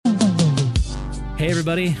Hey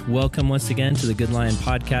everybody, welcome once again to the Good Lion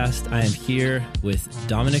Podcast. I am here with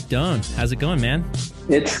Dominic Done. How's it going, man?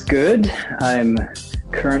 It's good. I'm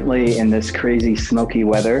currently in this crazy smoky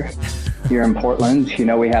weather here in Portland. You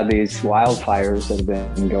know, we have these wildfires that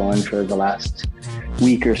have been going for the last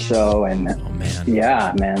week or so. And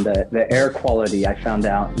the air quality I found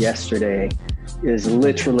out yesterday is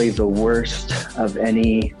literally the worst of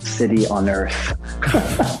any city on earth.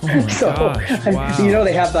 Wow. You know,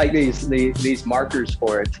 they have like these markers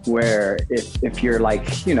for it where if you're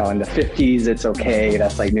like, you know, in the 50s, it's okay.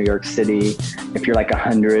 That's like New York City. If you're like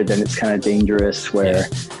 100, then it's kind of dangerous where,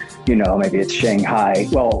 you know, maybe it's Shanghai.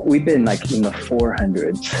 Well, we've been like in the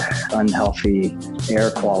 400s, unhealthy air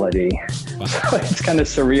quality. Wow. So it's kind of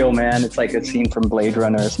surreal, man. It's like a scene from Blade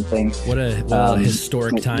Runner or something. What a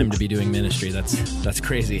historic time to be doing ministry. That's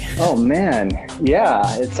crazy. Oh man.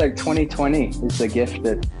 Yeah. It's like 2020 is the gift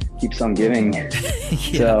that keeps on giving.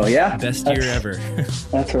 So yeah. Best year ever.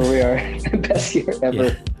 That's where we are. Best year ever.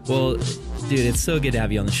 Yeah. Well, dude, it's so good to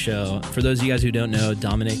have you on the show. For those of you guys who don't know,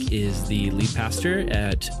 Dominic is the lead pastor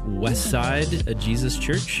at Westside Jesus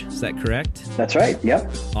Church. Is that correct? That's right.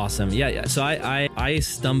 Yep. Awesome. Yeah. So I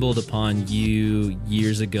stumbled upon you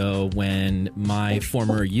years ago when my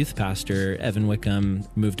former youth pastor, Evan Wickham,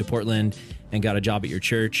 moved to Portland and got a job at your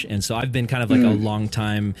church. And so I've been kind of like a long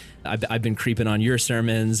time, I've been creeping on your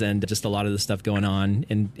sermons and just a lot of the stuff going on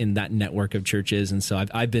in that network of churches. And so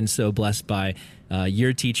I've been so blessed by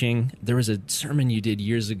your teaching. There was a sermon you did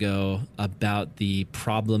years ago about the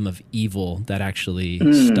problem of evil that actually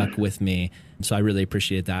stuck with me. So I really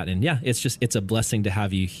appreciate that. And yeah, it's a blessing to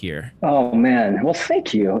have you here. Oh man. Well,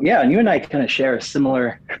 thank you. Yeah. And you and I kind of share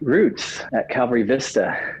similar roots at Calvary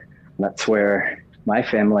Vista. That's where my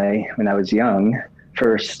family, when I was young,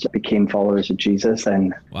 first became followers of Jesus.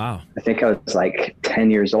 And wow, I think I was like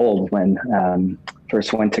 10 years old when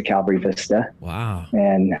first went to Calvary Vista. Wow.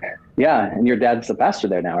 And yeah, and your dad's the pastor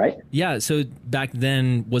there now, right? Yeah. So back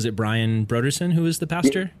then, was it Brian Broderson who was the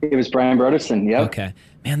pastor? It was Brian Broderson. Yep. Okay.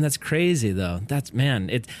 Man, that's crazy though.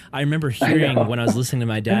 I remember hearing when I was listening to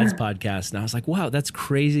my dad's podcast and I was like, wow, that's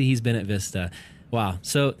crazy. He's been at Vista. Wow.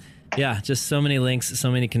 So yeah, just so many links, so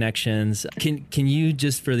many connections. Can you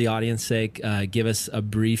just, for the audience sake, give us a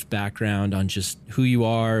brief background on just who you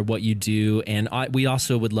are, what you do, and we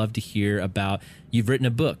also would love to hear about, you've written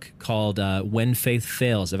a book called When Faith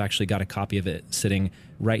Fails. I've actually got a copy of it sitting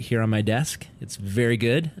right here on my desk. It's very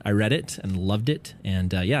good. I read it and loved it. And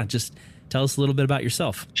just tell us a little bit about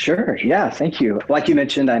yourself. Sure. Yeah, thank you. Like you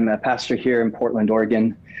mentioned, I'm a pastor here in Portland,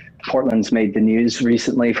 Oregon. Portland's made the news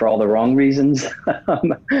recently for all the wrong reasons.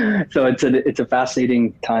 So it's a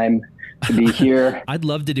fascinating time to be here. I'd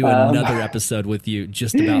love to do another episode with you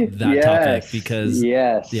just about that topic because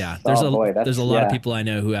there's a lot of people I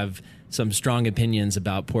know who have some strong opinions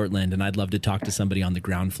about Portland, and I'd love to talk to somebody on the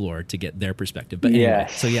ground floor to get their perspective. But anyway,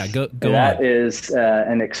 so go on. That is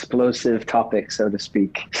an explosive topic, so to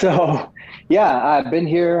speak. So yeah, I've been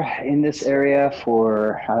here in this area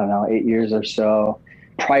for, 8 years or so.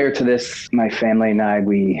 Prior to this, my family and I,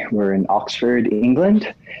 we were in Oxford,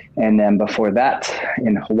 England. And then before that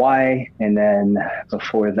in Hawaii. And then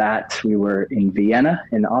before that, we were in Vienna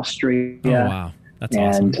in Austria. Oh, wow. That's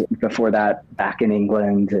awesome. And before that, back in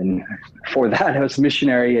England. And before that, I was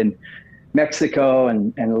missionary in Mexico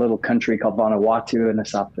and a little country called Vanuatu in the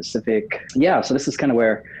South Pacific. Yeah, so this is kind of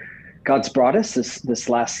where God's brought us this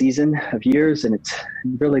last season of years, and it's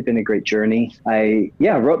really been a great journey. I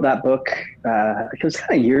wrote that book. It was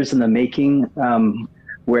kind of years in the making,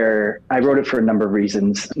 where I wrote it for a number of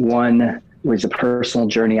reasons. One was a personal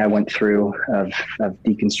journey I went through of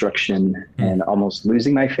deconstruction and almost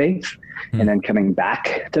losing my faith, and then coming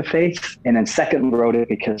back to faith. And then second, wrote it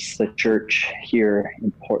because the church here in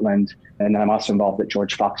Portland, and I'm also involved at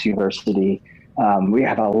George Fox University. We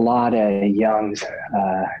have a lot of young,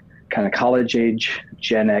 kind of college age,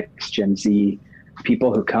 Gen X, Gen Z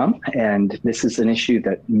people who come. And this is an issue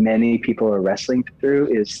that many people are wrestling through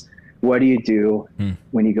is, what do you do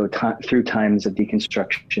when you go through times of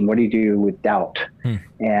deconstruction? What do you do with doubt?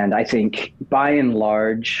 And I think by and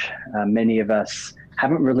large, many of us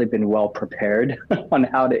haven't really been well prepared on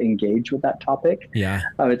how to engage with that topic. Yeah,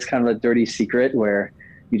 it's kind of a dirty secret where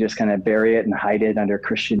you just kind of bury it and hide it under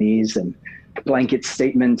Christianese and blanket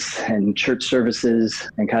statements and church services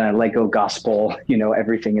and kind of Lego gospel,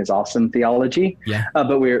 everything is awesome theology. Yeah.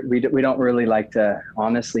 But we don't really like to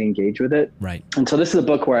honestly engage with it. Right. And so this is a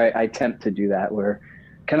book where I attempt to do that, where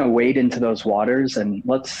kind of wade into those waters and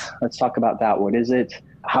let's talk about that. What is it?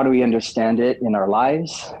 how do we understand it in our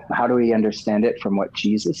lives? How do we understand it from what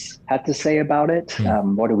Jesus had to say about it?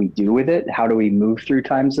 What do we do with it? How do we move through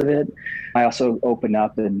times of it? I also open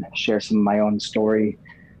up and share some of my own story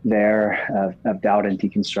there of doubt and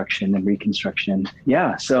deconstruction and reconstruction.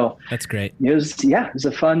 Yeah. So that's great. It was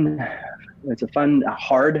a fun,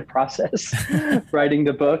 hard process writing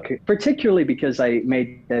the book, particularly because I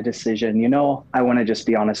made the decision, I want to just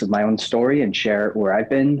be honest with my own story and share where I've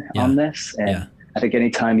been on this. And I think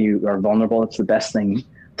anytime you are vulnerable, it's the best thing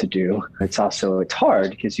to do. It's hard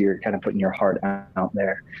because you're kind of putting your heart out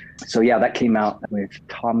there. So that came out with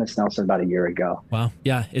Thomas Nelson about a year ago. Wow.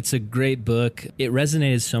 Yeah, it's a great book. It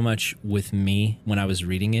resonated so much with me when I was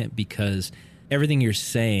reading it because everything you're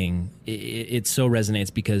saying, it so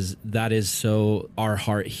resonates because that is so our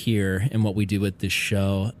heart here and what we do with this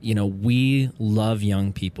show. We love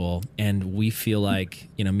young people, and we feel like,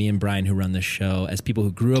 me and Brian, who run this show, as people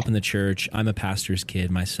who grew up in the church, I'm a pastor's kid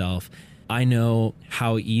myself. I know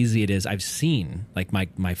how easy it is. I've seen like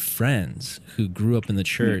my friends who grew up in the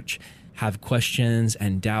church have questions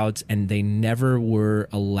and doubts, and they never were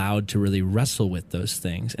allowed to really wrestle with those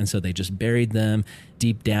things. And so they just buried them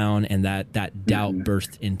deep down, and that doubt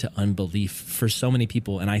birthed into unbelief for so many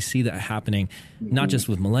people. And I see that happening not just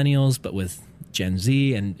with millennials, but with Gen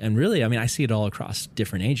Z. And really, I see it all across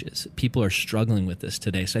different ages. People are struggling with this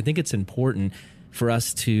today. So I think it's important for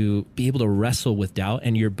us to be able to wrestle with doubt.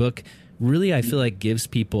 And your book really, I feel like, gives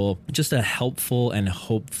people just a helpful and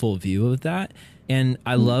hopeful view of that. And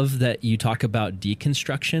I love that you talk about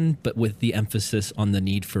deconstruction, but with the emphasis on the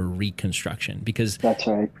need for reconstruction, because that's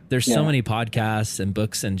right. There's so many podcasts and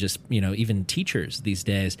books and just, even teachers these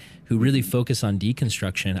days who really focus on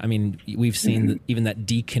deconstruction. We've seen even that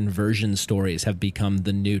deconversion stories have become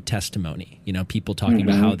the new testimony, people talking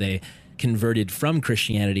about how they converted from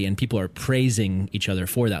Christianity, and people are praising each other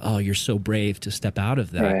for that. Oh, you're so brave to step out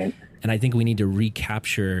of that. Right. And I think we need to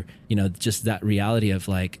recapture, just that reality of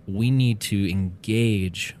like, we need to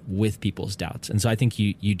engage with people's doubts. And so I think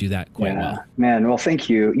you do that quite well. Man, well, thank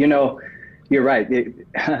you. You're right.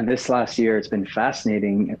 This last year, it's been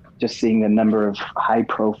fascinating just seeing the number of high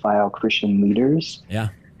profile Christian leaders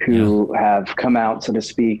who have come out, so to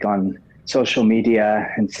speak, on social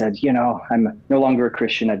media and said, I'm no longer a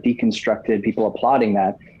Christian. I've deconstructed, people applauding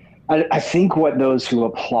that. I think what those who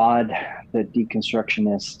applaud the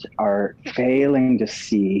deconstructionists are failing to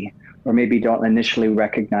see, or maybe don't initially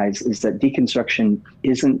recognize, is that deconstruction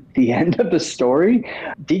isn't the end of the story.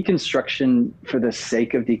 Deconstruction for the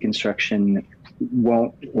sake of deconstruction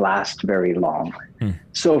won't last very long.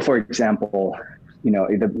 So for example,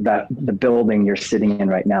 the building you're sitting in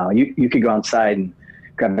right now, you could go outside and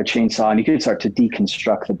grab a chainsaw and you could start to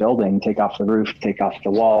deconstruct the building, take off the roof, take off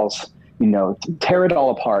the walls, tear it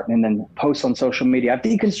all apart and then post on social media, I've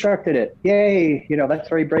deconstructed it. Yay. That's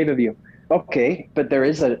very brave of you. Okay. But there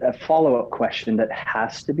is a follow-up question that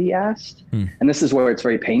has to be asked. And this is where it's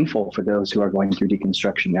very painful for those who are going through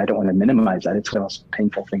deconstruction. I don't want to minimize that. It's one of the most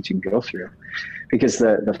painful things you can go through, because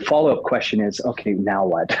the follow-up question is, okay, now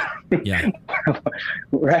what? Yeah.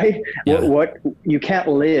 Right. Yeah. What you can't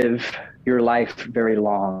live your life very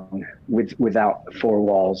long without four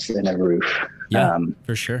walls and a roof. Yeah,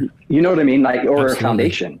 for sure. You know what I mean? Like, or Absolutely. A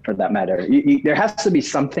foundation for that matter. There has to be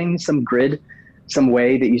something, some grid, some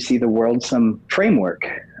way that you see the world, some framework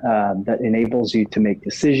that enables you to make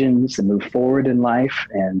decisions and move forward in life.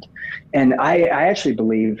 And I actually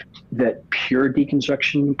believe that pure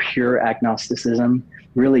deconstruction, pure agnosticism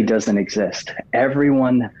really doesn't exist.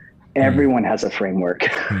 Everyone has a framework.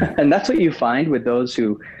 And that's what you find with those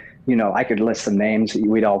who, I could list some names that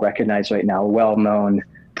we'd all recognize right now, well-known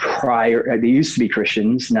they used to be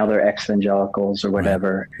Christians, now they're ex-evangelicals or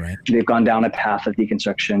whatever. Right. They've gone down a path of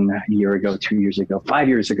deconstruction a year ago, 2 years ago, 5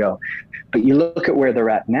 years ago. But you look at where they're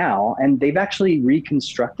at now, and they've actually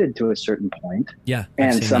reconstructed to a certain point. Yeah.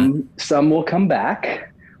 And some will come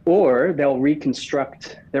back, or they'll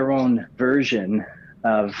reconstruct their own version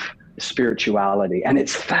of spirituality. And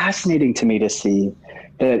it's fascinating to me to see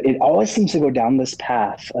that it always seems to go down this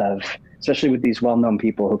path of, especially with these well-known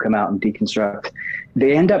people who come out and deconstruct,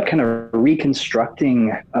 they end up kind of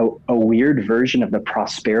reconstructing a weird version of the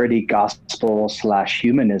prosperity gospel /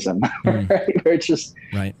 humanism, right? Where it's just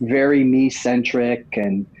very me-centric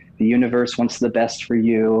and the universe wants the best for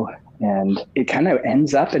you. And it kind of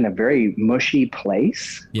ends up in a very mushy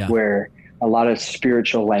place where a lot of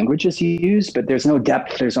spiritual language is used, but there's no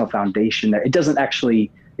depth, there's no foundation there. It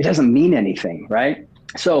doesn't mean anything, right?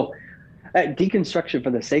 So deconstruction for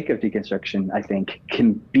the sake of deconstruction, I think,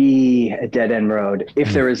 can be a dead end road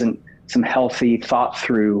if there isn't some healthy, thought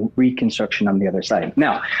through reconstruction on the other side.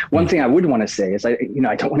 Now, one thing I would want to say is I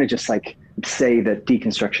don't want to just like say that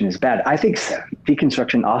deconstruction is bad. I think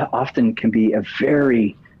deconstruction often can be a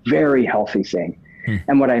very, very healthy thing.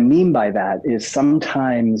 And what I mean by that is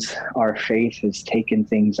sometimes our faith has taken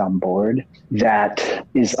things on board that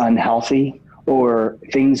is unhealthy, or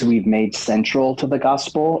things we've made central to the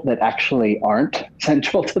gospel that actually aren't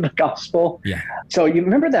central to the gospel. Yeah. So you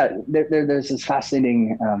remember that there's this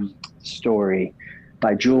fascinating story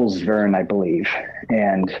by Jules Verne, I believe,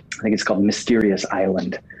 and I think it's called Mysterious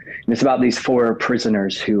Island. And it's about these 4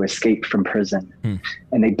 prisoners who escaped from prison,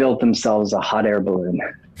 and they built themselves a hot air balloon.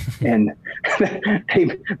 And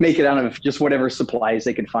they make it out of just whatever supplies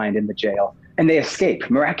they can find in the jail. And they escape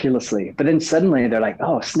miraculously. But then suddenly they're like,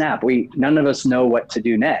 oh, snap, none of us know what to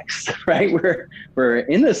do next, right? We're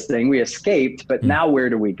in this thing, we escaped, but now where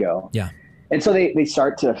do we go? Yeah. And so they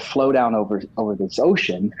start to flow down over this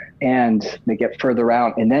ocean, and they get further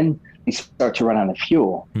out, and then they start to run out of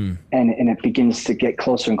fuel. And it begins to get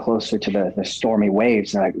closer and closer to the stormy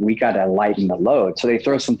waves. And like, we got to lighten the load. So they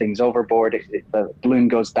throw some things overboard. The balloon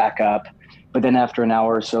goes back up, but then after an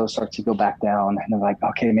hour or so, it starts to go back down. And they're like,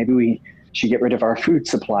 okay, maybe we should get rid of our food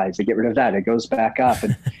supplies. They get rid of that. It goes back up.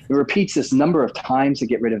 And it repeats this number of times. They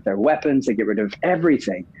get rid of their weapons. They get rid of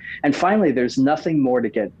everything. And finally, there's nothing more to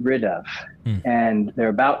get rid of. And they're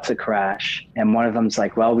about to crash. And one of them's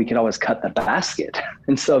like, well, we could always cut the basket.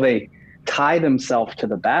 And so they tie themselves to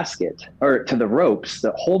the basket, or to the ropes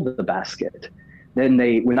that hold the basket. Then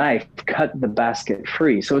they, with a knife, cut the basket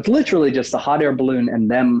free. So it's literally just a hot air balloon and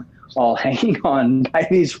them all hanging on by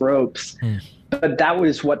these ropes. But that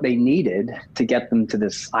was what they needed to get them to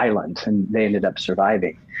this island, and they ended up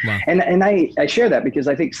surviving. Wow. And I share that because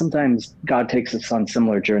I think sometimes God takes us on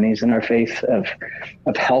similar journeys in our faith of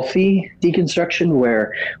healthy deconstruction,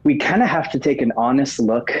 where we kind of have to take an honest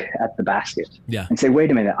look at the basket and say,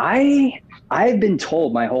 wait a minute, I've been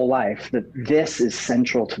told my whole life that this is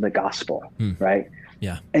central to the gospel, right?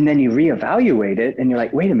 Yeah. And then you reevaluate it and you're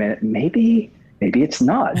like, wait a minute, maybe it's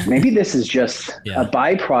not. Maybe this is just a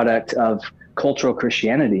byproduct of cultural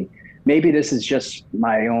Christianity. Maybe this is just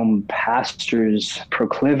my own pastor's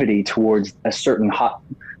proclivity towards a certain hot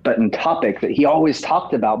button topic that he always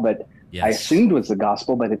talked about, but I assumed was the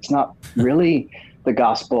gospel, but it's not really the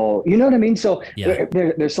gospel. You know what I mean? So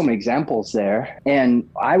there's so many examples there. And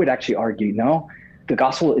I would actually argue, no, the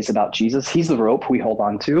gospel is about Jesus. He's the rope we hold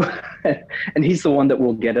on to, and he's the one that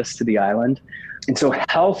will get us to the island. And so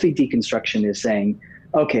healthy deconstruction is saying,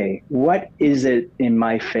 okay, what is it in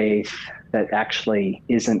my faith that actually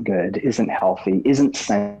isn't good, isn't healthy, isn't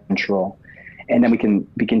central? And then we can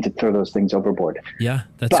begin to throw those things overboard. Yeah,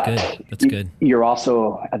 that's good. That's good. You're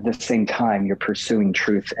also, at the same time, you're pursuing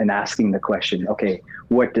truth and asking the question, okay,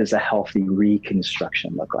 what does a healthy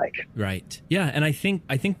reconstruction look like? Right. Yeah. And I think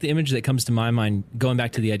the image that comes to my mind, going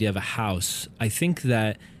back to the idea of a house, I think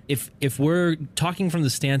that if we're talking from the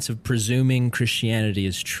stance of presuming Christianity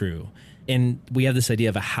is true, and we have this idea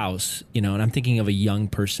of a house, and I'm thinking of a young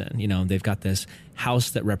person, they've got this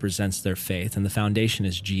house that represents their faith, and the foundation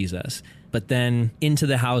is Jesus. But then into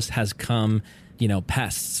the house has come,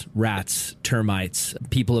 pests, rats, termites.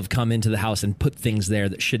 People have come into the house and put things there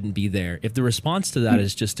that shouldn't be there. If the response to that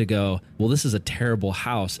is just to go, well, this is a terrible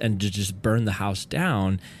house, and to just burn the house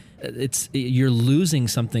down, you're losing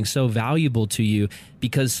something so valuable to you,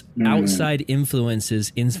 because outside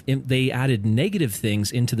influences, they added negative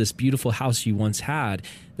things into this beautiful house you once had.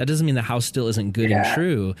 That doesn't mean the house still isn't good and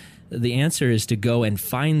true. The answer is to go and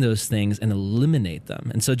find those things and eliminate them.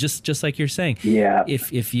 And so just like you're saying,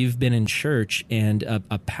 if you've been in church and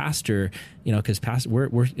a pastor, because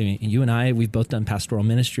you and I, we've both done pastoral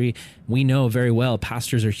ministry. We know very well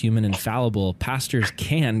pastors are human and fallible. Pastors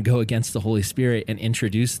can go against the Holy Spirit and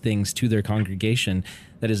introduce things to their congregation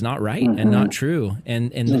that is not right and not true.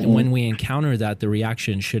 And when we encounter that, the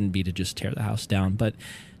reaction shouldn't be to just tear the house down. But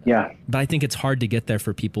I think it's hard to get there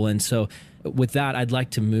for people. And so with that, I'd like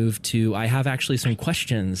to move to, I have actually some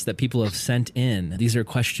questions that people have sent in. These are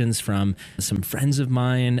questions from some friends of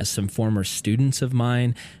mine, some former students of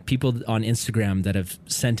mine, people on Instagram that have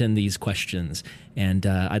sent in these questions. And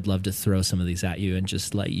I'd love to throw some of these at you and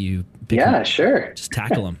just let you pick them, sure. Just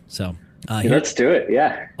tackle them. So let's do it.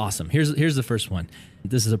 Yeah. Awesome. Here's the first one.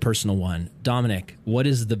 This is a personal one. Dominic, what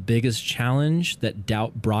is the biggest challenge that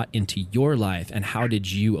doubt brought into your life, and how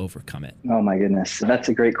did you overcome it? Oh my goodness. That's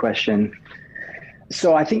a great question.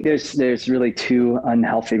 So I think there's really two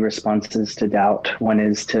unhealthy responses to doubt. One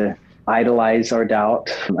is to idolize our doubt,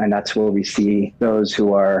 and that's where we see those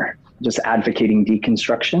who are just advocating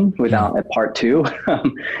deconstruction without a part two.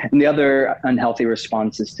 And the other unhealthy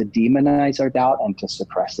response is to demonize our doubt and to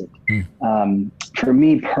suppress it. For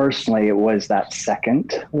me personally, it was that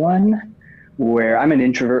second one, where I'm an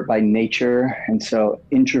introvert by nature. And so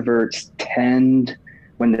introverts tend,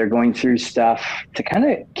 when they're going through stuff, to kind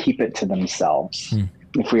of keep it to themselves.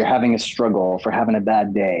 If we're having a struggle, if we're having a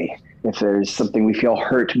bad day, if there's something we feel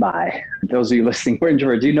hurt by, those of you listening who are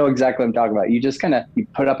introverts, you know exactly what I'm talking about. You just you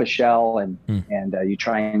put up a shell and you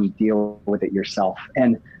try and deal with it yourself.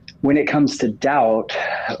 And when it comes to doubt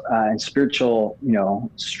and spiritual,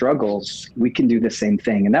 struggles, we can do the same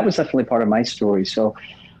thing. And that was definitely part of my story. So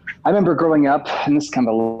I remember growing up, and this is kind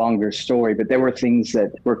of a longer story, but there were things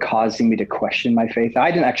that were causing me to question my faith.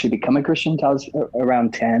 I didn't actually become a Christian until I was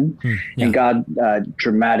around 10, and God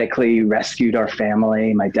dramatically rescued our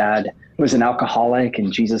family. My dad was an alcoholic,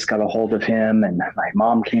 and Jesus got a hold of him, and my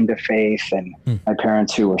mom came to faith, and my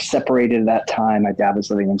parents, who were separated at that time, my dad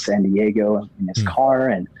was living in San Diego in his car,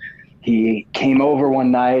 and he came over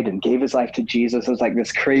one night and gave his life to Jesus. It was like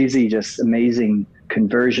this crazy, just amazing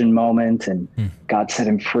conversion moment, and God set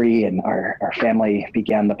him free, and our family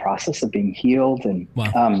began the process of being healed. And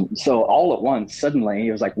so all at once, suddenly,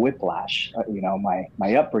 it was like whiplash.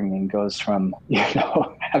 My upbringing goes from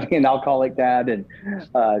having an alcoholic dad and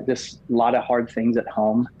just a lot of hard things at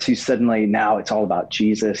home, to suddenly now it's all about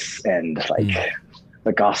Jesus and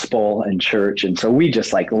the gospel and church. And so we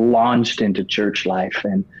just launched into church life.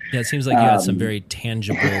 And it seems like you had some very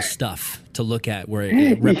tangible stuff to look at where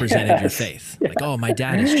it represented your faith. Like, oh, my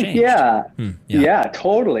dad has changed. Yeah,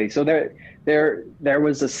 totally. So there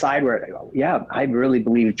was a side where, I really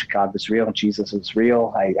believed God was real. Jesus was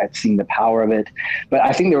real. I'd seen the power of it. But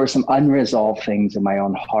I think there were some unresolved things in my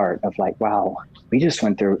own heart of wow, we just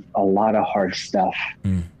went through a lot of hard stuff.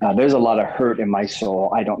 There's a lot of hurt in my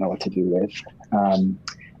soul I don't know what to do with.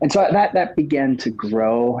 And so that began to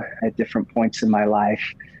grow at different points in my life.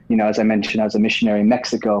 As I mentioned, I was a missionary in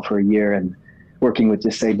Mexico for a year and working with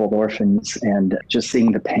disabled orphans, and just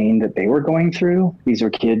seeing the pain that they were going through. These were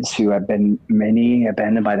kids who had been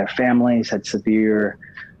abandoned by their families, had severe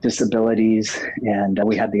disabilities, and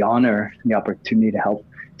we had the honor and the opportunity to help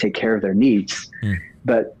take care of their needs.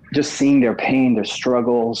 But just seeing their pain, their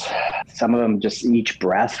struggles, some of them, just each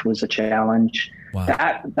breath was a challenge. Wow.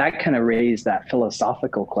 That kind of raised that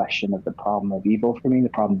philosophical question of the problem of evil for me, the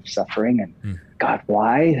problem of suffering, and God,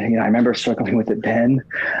 why? I remember struggling with it then.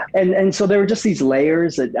 And so there were just these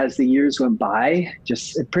layers that as the years went by,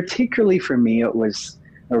 just particularly for me, it was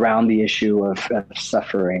around the issue of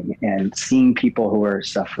suffering and seeing people who are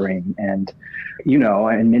suffering. And,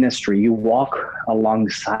 in ministry, you walk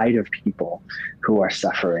alongside of people who are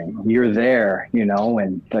suffering. You're there,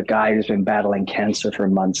 when the guy who's been battling cancer for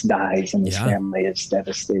months dies and his family is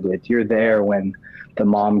devastated. You're there when the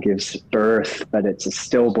mom gives birth, but it's a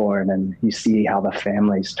stillborn, and you see how the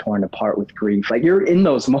family's torn apart with grief. You're in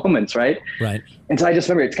those moments, right? Right. And so I just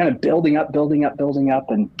remember it's kind of building up.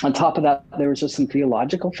 And on top of that, there was just some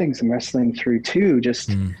theological things I'm wrestling through too. Just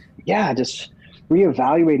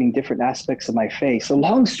reevaluating different aspects of my faith. So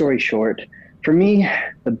long story short, for me,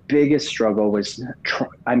 the biggest struggle was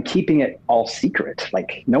I'm keeping it all secret.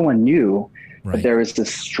 No one knew. Right. But there was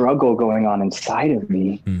this struggle going on inside of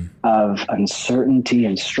me of uncertainty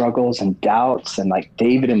and struggles and doubts, and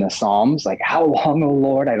David in the Psalms, how long, O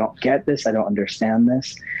Lord? I don't get this. I don't understand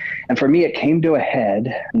this. And for me, it came to a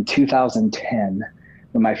head in 2010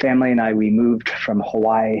 when my family and we moved from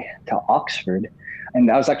Hawaii to Oxford.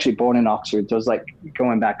 And I was actually born in Oxford. So it was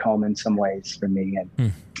going back home in some ways for me.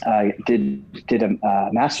 And I did a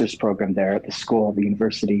master's program there at the school, the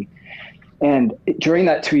university. And during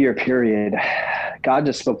that 2-year period, God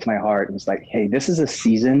just spoke to my heart and was like, hey, this is a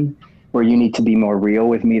season where you need to be more real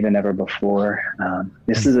with me than ever before.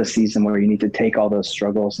 This is a season where you need to take all those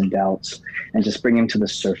struggles and doubts and just bring them to the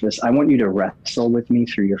surface. I want you to wrestle with me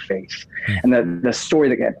through your faith. And the story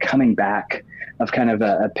that kept coming back of kind of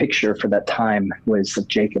a picture for that time was of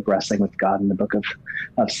Jacob wrestling with God in the book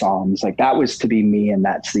of Psalms. That was to be me in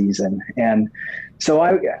that season. And so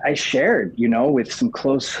I shared, with some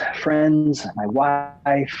close friends, my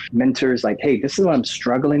wife, mentors, hey, this is what I'm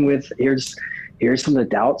struggling with. Here's some of the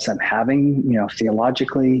doubts I'm having,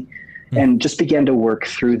 theologically, and just began to work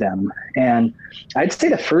through them. And I'd say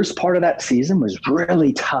the first part of that season was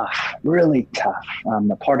really tough.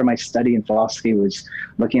 A part of my study in philosophy was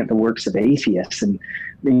looking at the works of atheists and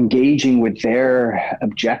engaging with their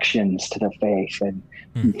objections to the faith and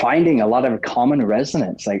finding a lot of common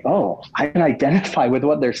resonance. Oh, I can identify with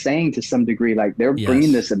what they're saying to some degree. They're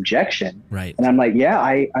bringing this objection. Right. And I'm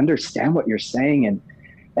I understand what you're saying. And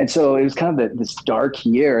And so it was kind of this dark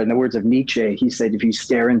year. In the words of Nietzsche, he said, if you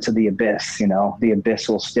stare into the abyss, the abyss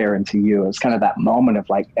will stare into you. It was kind of that moment of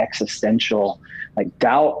like existential, like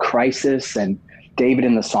doubt, crisis. And David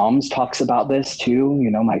in the Psalms talks about this too.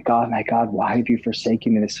 My God, why have you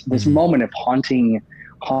forsaken me? This moment of haunting,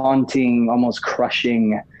 almost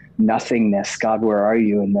crushing nothingness. God, where are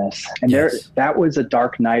you in this? And that was a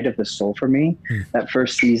dark night of the soul for me, that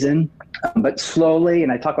first season. But slowly,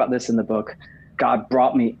 and I talk about this in the book, God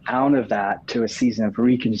brought me out of that to a season of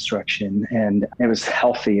reconstruction, and it was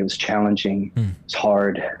healthy. It was challenging. It was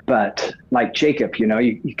hard. But like Jacob,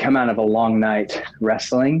 you come out of a long night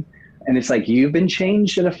wrestling, and it's like you've been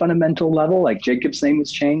changed at a fundamental level. Like Jacob's name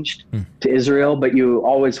was changed to Israel, but you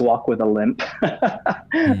always walk with a limp.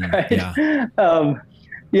 Right?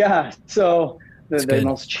 Yeah. So the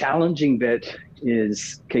most challenging bit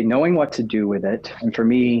is, knowing what to do with it. And for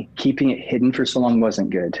me, keeping it hidden for so long wasn't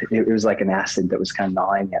good. It was like an acid that was kind of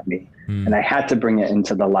gnawing at me. And I had to bring it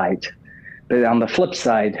into the light. But on the flip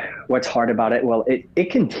side, what's hard about it? Well, it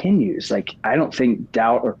continues. Like, I don't think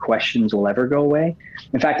doubt or questions will ever go away.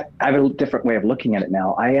 In fact, I have a different way of looking at it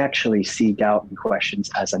now. I actually see doubt and questions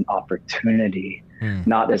as an opportunity,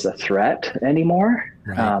 not as a threat anymore.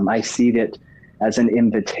 Right. I see it as an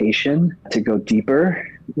invitation to go deeper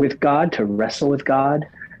with God, to wrestle with God,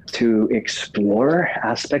 to explore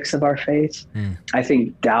aspects of our faith. I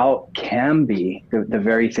think doubt can be the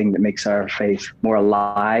very thing that makes our faith more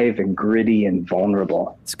alive and gritty and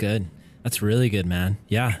vulnerable. That's good. That's really good, man.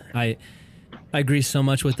 Yeah, I agree so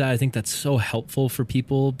much with that. I think that's so helpful for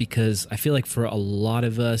people, because I feel like for a lot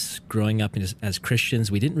of us growing up as Christians,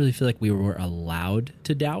 we didn't really feel like we were allowed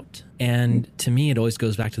to doubt. And to me, it always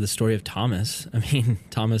goes back to the story of Thomas. I mean,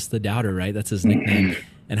 Thomas the doubter, right? That's his nickname.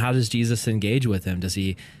 And how does Jesus engage with him? Does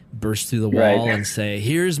he burst through the wall and say,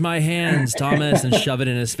 here's my hands, Thomas, and shove it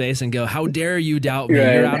in his face and go, how dare you doubt me?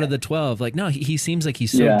 You're out of the 12. Like, no, he seems like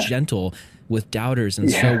he's so gentle with doubters and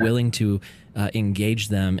so willing to engage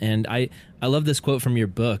them. And I love this quote from your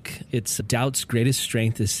book. It's, doubt's greatest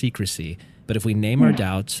strength is secrecy. But if we name our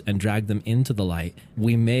doubts and drag them into the light,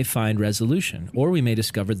 we may find resolution, or we may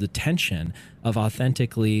discover the tension of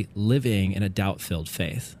authentically living in a doubt-filled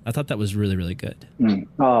faith. I thought that was really, really good.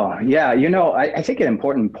 Oh, yeah. I think an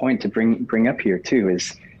important point to bring up here too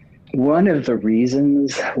is one of the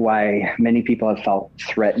reasons why many people have felt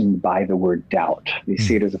threatened by the word doubt, they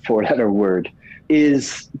see it as a 4-letter word,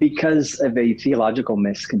 is because of a theological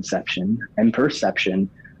misconception and perception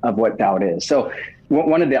of what doubt is. So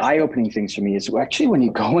one of the eye-opening things for me is actually when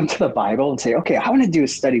you go into the Bible and say, okay, I want to do a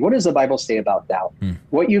study. What does the Bible say about doubt?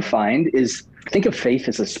 What you find is, think of faith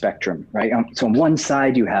as a spectrum, right? So on one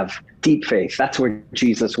side, you have deep faith. That's where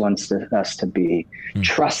Jesus wants us to be,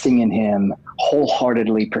 trusting in him,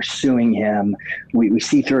 wholeheartedly pursuing him. We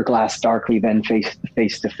see through a glass darkly, then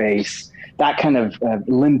face to face. That kind of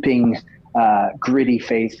limping, gritty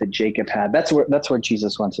faith that Jacob had. That's where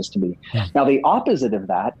Jesus wants us to be. Now, the opposite of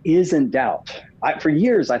that isn't doubt. For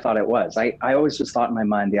years, I thought it was. I always just thought in my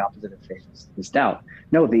mind the opposite of faith is doubt.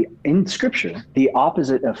 No, in Scripture, the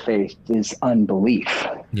opposite of faith is unbelief,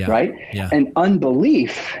 right? Yeah. And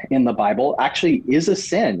unbelief in the Bible actually is a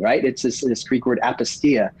sin, right? It's this Greek word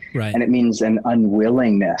apostia, right? And it means an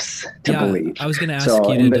unwillingness to believe. I was going to ask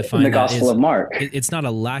you to define in the Gospel of Mark. It's not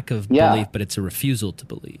a lack of belief, but it's a refusal to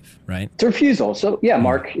believe, right? It's a refusal. So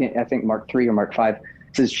Mark, I think Mark 3 or Mark 5,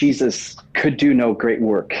 says Jesus could do no great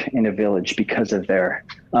work in a village because of their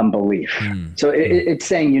unbelief. So it's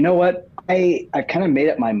saying, you know what? I've kind of made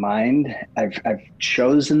up my mind. I've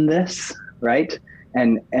chosen this, right?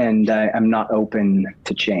 And I'm not open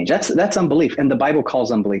to change. That's unbelief. And the Bible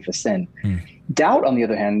calls unbelief a sin. Doubt, on the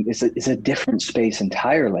other hand, is a different space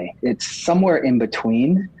entirely. It's somewhere in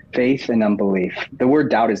between faith and unbelief. The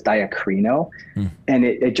word doubt is diakrino, and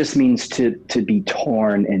it just means to be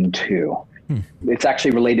torn in two. It's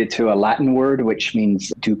actually related to a Latin word, which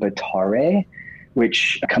means dubitare,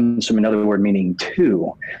 which comes from another word meaning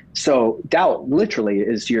two. So doubt literally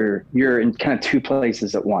is you're in kind of two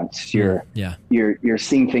places at once. You're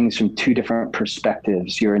seeing things from two different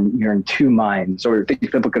perspectives. You're in two minds. Or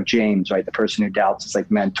think the book of James, right? The person who doubts is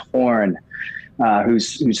like, man, torn,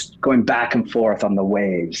 who's going back and forth on the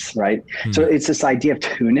waves, right? So it's this idea of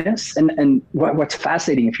two-ness. And what's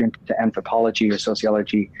fascinating, if you're into anthropology or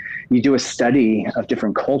sociology, you do a study of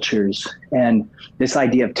different cultures, and this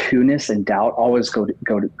idea of two-ness and doubt always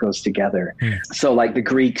goes together. So like the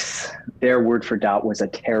Greeks, their word for doubt was a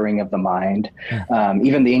tearing of the mind.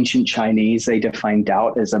 Even the ancient Chinese, they defined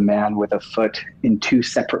doubt as a man with a foot in two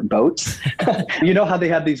separate boats. You know how they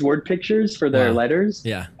have these word pictures for their letters?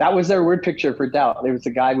 Yeah. That was their word picture for doubt. There was a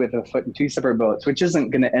guy with a foot in two separate boats, which isn't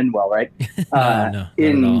going to end well, right? No,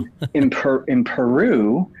 in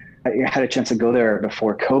Peru, I had a chance to go there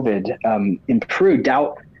before COVID. In Peru,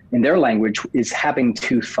 doubt in their language is having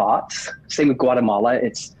two thoughts. Same with Guatemala.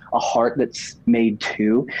 It's a heart that's made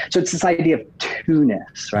two. So it's this idea of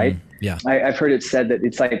two-ness, right? Yeah. I've heard it said that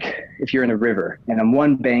it's like if you're in a river and on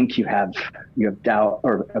one bank you have doubt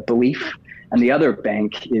or a belief, and the other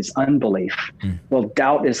bank is unbelief. Well,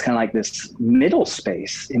 doubt is kind of like this middle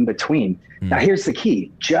space in between. Now, here's the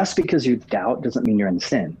key. Just because you doubt doesn't mean you're in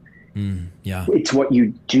sin. Yeah. It's what you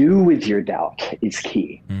do with your doubt is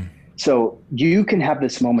key. So you can have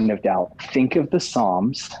this moment of doubt. Think of the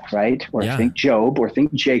Psalms, right? Or think Job, or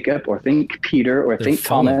think Jacob, or think Peter, or think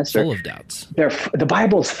Thomas. Full of doubts. The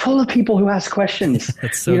Bible's full of people who ask questions.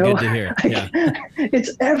 That's so good to hear. Yeah. It's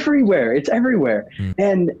everywhere. It's everywhere.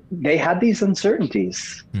 And they had these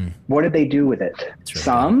uncertainties. What did they do with it? Really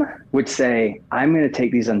Some would say, I'm going to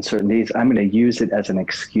take these uncertainties. I'm going to use it as an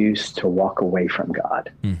excuse to walk away from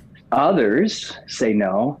God. Others say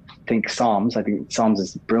no. Think Psalms. I think Psalms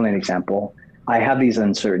is a brilliant example. I have these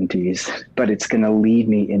uncertainties, but it's going to lead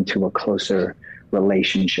me into a closer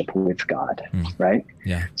relationship with God, right?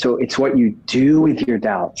 Yeah. So it's what you do with your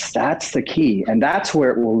doubts. That's the key. And that's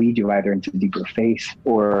where it will lead you either into deeper faith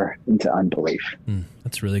or into unbelief.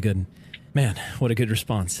 That's really good. Man, what a good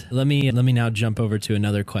response. Let me now jump over to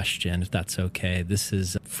another question, if that's okay. This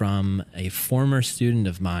is from a former student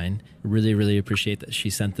of mine. Really, really appreciate that she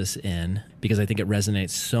sent this in because I think it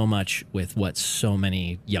resonates so much with what so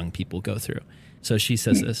many young people go through. So she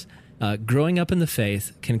says this, growing up in the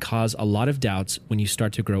faith can cause a lot of doubts when you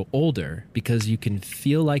start to grow older because you can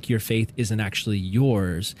feel like your faith isn't actually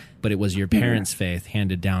yours, but it was your parents' faith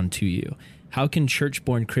handed down to you. How can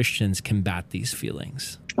church-born Christians combat these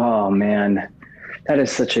feelings? Oh, man, that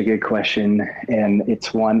is such a good question. And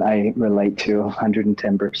it's one I relate to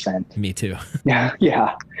 110%. Me too.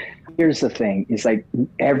 Yeah. Here's the thing. It's like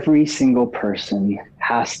every single person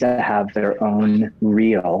has to have their own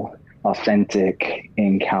real, authentic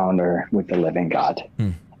encounter with the living God.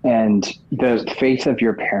 And the faith of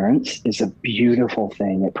your parents is a beautiful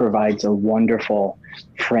thing. It provides a wonderful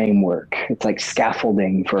framework. It's like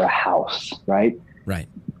scaffolding for a house, right? Right.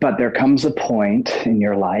 But there comes a point in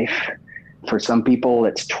your life, for some people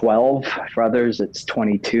it's 12, for others it's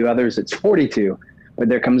 22, others it's 42. But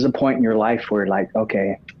there comes a point in your life where like,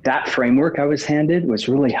 okay, that framework I was handed was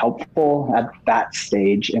really helpful at that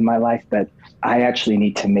stage in my life, but I actually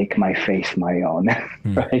need to make my faith my own,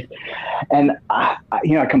 right? And I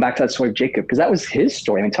come back to that story of Jacob because that was his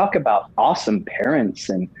story. I mean, talk about awesome parents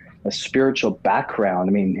and a spiritual background.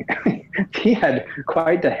 I mean, he had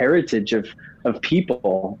quite the heritage of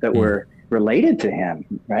people that were related to him,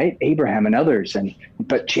 right? Abraham and others.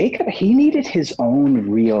 But Jacob, he needed his own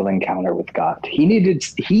real encounter with God. He needed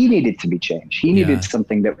to be changed. He needed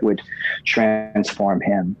something that would transform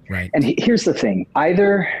him. Right. And here's the thing,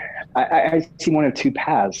 either I see one of two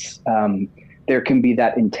paths. There can be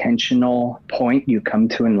that intentional point you come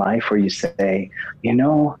to in life where you say,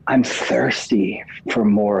 I'm thirsty for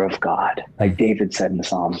more of God. Like David said in the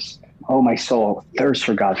Psalms, oh, my soul thirsts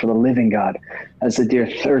for God, for the living God. As the deer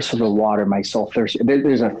thirsts for the water, my soul thirsts.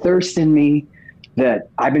 There's a thirst in me that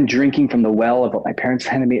I've been drinking from the well of what my parents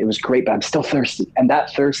handed me. It was great, but I'm still thirsty. And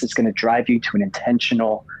that thirst is going to drive you to an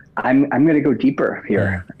intentional, I'm going to go deeper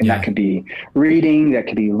here. And that could be reading, that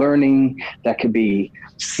could be learning, that could be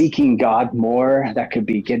seeking God more, that could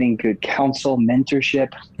be getting good counsel, mentorship.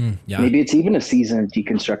 Maybe it's even a season of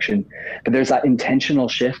deconstruction. But there's that intentional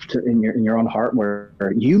shift in your own heart where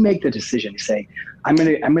you make the decision to say, I'm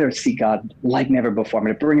going to seek God like never before. I'm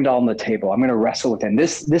going to bring it all on the table. I'm going to wrestle with him.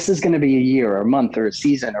 This is going to be a year or a month or a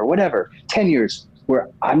season or whatever, 10 years. Where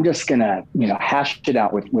I'm just going to, hash it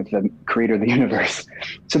out with the creator of the universe.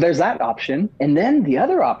 So there's that option. And then the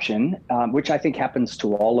other option, which I think happens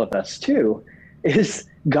to all of us too, is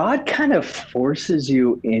God kind of forces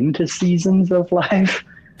you into seasons of life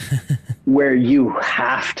where you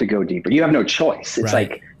have to go deeper. You have no choice. It's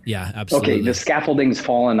like, yeah, absolutely. Okay, the scaffolding's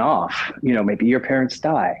fallen off. Maybe your parents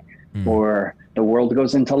die or the world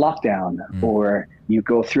goes into lockdown or you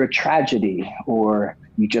go through a tragedy or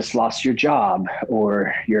you just lost your job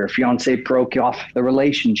or your fiance broke off the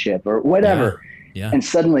relationship or whatever. Yeah. And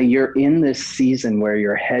suddenly you're in this season where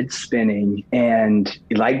your head's spinning, and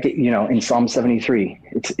like, in Psalm 73,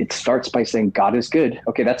 it starts by saying God is good.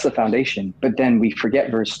 Okay, that's the foundation. But then we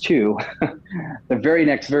forget verse 2. The very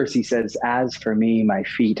next verse, he says, as for me, my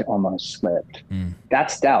feet almost slipped.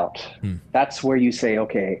 That's doubt. That's where you say,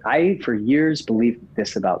 okay, I for years believed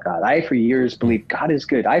this about God. I for years believed God is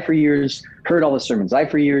good. I for years heard all the sermons. I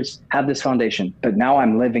for years have this foundation. But now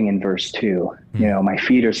I'm living in verse 2. My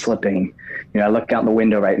feet are slipping. I look out the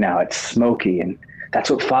window right now, it's smoky, and that's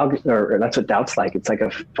what that's what doubt's like. It's like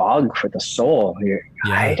a fog for the soul.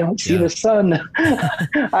 I don't see the sun.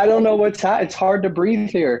 I don't know what's it's hard to breathe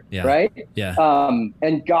here. Right. Yeah.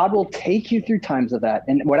 And God will take you through times of that.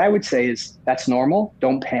 And what I would say is that's normal.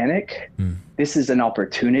 Don't panic. This is an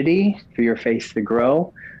opportunity for your faith to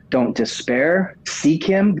grow. Don't despair. Seek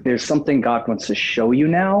him. There's something God wants to show you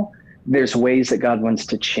now. There's ways that God wants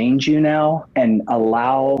to change you now, and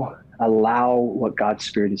allow what God's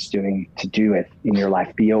Spirit is doing to do it in your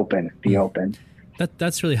life. Be open.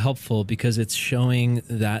 That's really helpful, because it's showing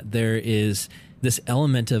that there is this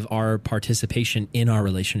element of our participation in our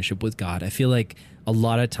relationship with God. I feel like a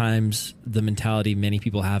lot of times the mentality many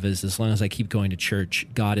people have is, as long as I keep going to church,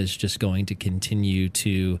 God is just going to continue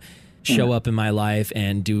to show up in my life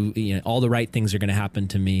and do, all the right things are going to happen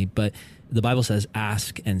to me. But the Bible says,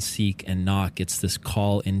 ask and seek and knock. It's this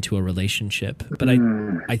call into a relationship. But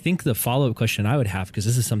I think the follow-up question I would have, because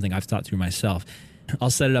this is something I've thought through myself, I'll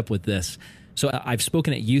set it up with this. So I've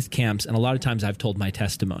spoken at youth camps, and a lot of times I've told my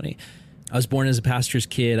testimony. I was born as a pastor's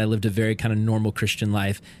kid. I lived a very kind of normal Christian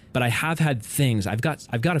life, but I have had things. I've got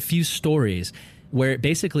a few stories where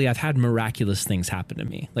basically I've had miraculous things happen to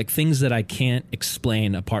me, like things that I can't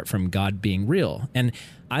explain apart from God being real. And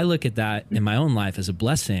I look at that in my own life as a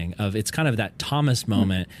blessing. It's kind of that Thomas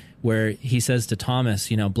moment where he says to Thomas,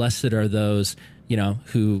 blessed are those,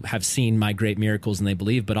 who have seen my great miracles and they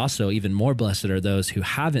believe, but also even more blessed are those who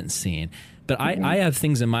haven't seen. But I have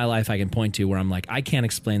things in my life I can point to where I'm like, I can't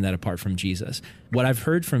explain that apart from Jesus. What I've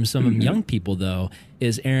heard from some young people, though,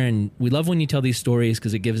 is, Aaron, we love when you tell these stories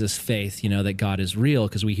because it gives us faith, that God is real,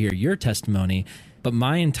 because we hear your testimony. But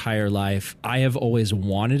my entire life, I have always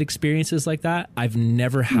wanted experiences like that. I've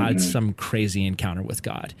never had some crazy encounter with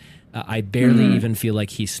God. I barely even feel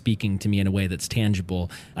like he's speaking to me in a way that's tangible.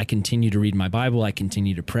 I continue to read my Bible. I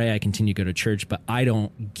continue to pray. I continue to go to church, but I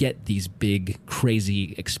don't get these big,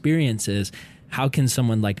 crazy experiences. How can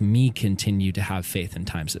someone like me continue to have faith in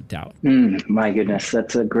times of doubt? My goodness,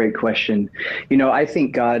 that's a great question. I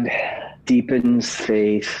think God deepens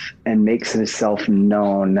faith and makes himself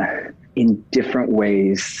known in different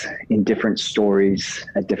ways, in different stories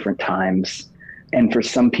at different times. And for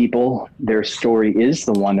some people, their story is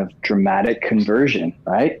the one of dramatic conversion,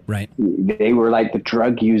 right? Right. They were like the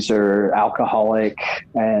drug user, alcoholic,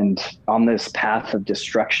 and on this path of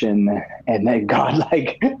destruction. And then God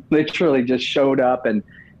literally just showed up, and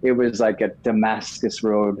it was like a Damascus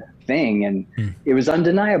Road thing. And it was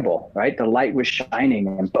undeniable, right? The light was shining,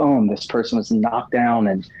 and boom, this person was knocked down,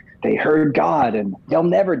 and they heard God, and they'll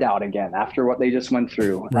never doubt again after what they just went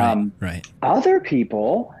through. Right. Other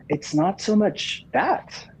people, it's not so much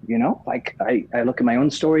that, like I look at my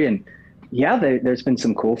own story, and there's been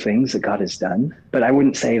some cool things that God has done, but I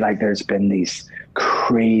wouldn't say like there's been these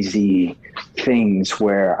crazy things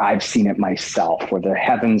where I've seen it myself, where the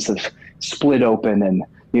heavens have split open, and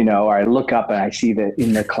or I look up and I see that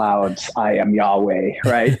in the clouds, I am Yahweh,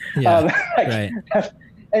 right? Right.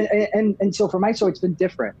 And so for my story, it's been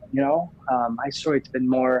different. My story, it's been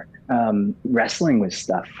more wrestling with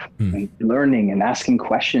stuff, and learning and asking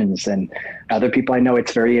questions. And other people I know,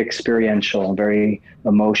 it's very experiential and very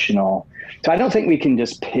emotional. So I don't think we can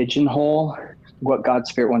just pigeonhole what God's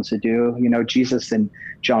Spirit wants to do. Jesus in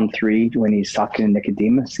John 3, when he's talking to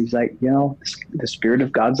Nicodemus, he's like, the Spirit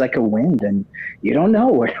of God's like a wind, and you don't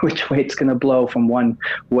know which way it's going to blow from one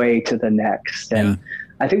way to the next. And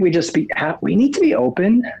I think we need to be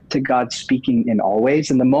open to God speaking in all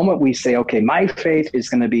ways. And the moment we say, okay, my faith is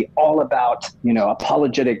going to be all about,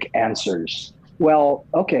 apologetic answers. Well,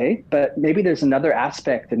 okay, but maybe there's another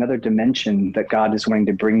aspect, another dimension that God is wanting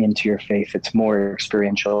to bring into your faith that's more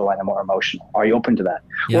experiential and more emotional. Are you open to that?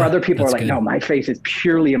 Or other people are like, no, my faith is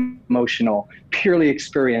purely emotional, purely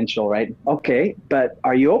experiential, right? Okay, but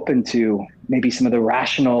are you open to maybe some of the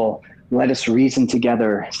rational, let us reason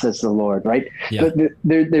together, says the Lord, right? Yeah. But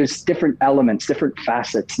there's different elements, different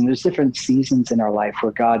facets, and there's different seasons in our life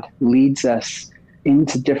where God leads us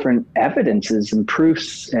into different evidences and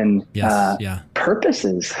proofs and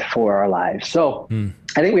purposes for our lives. So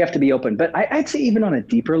I think we have to be open. But I'd say even on a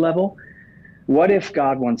deeper level, what if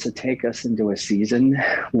God wants to take us into a season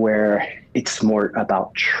where it's more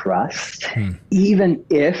about trust, even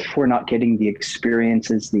if we're not getting the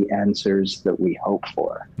experiences, the answers that we hope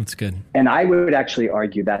for? That's good. And I would actually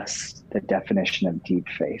argue that's the definition of deep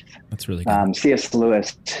faith. That's really good. C.S.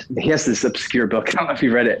 Lewis, he has this obscure book. I don't know if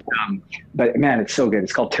you read it, but man, it's so good.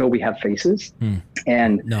 It's called Till We Have Faces.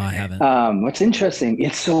 And no, I haven't. What's interesting,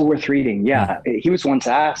 it's so worth reading. Yeah. He was once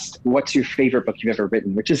asked, what's your favorite book you've ever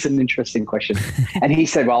written? Which is an interesting question. And he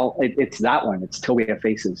said, well, it's that one. It's Till We Have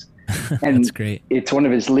Faces. And that's great. It's one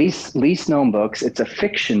of his least known books. It's a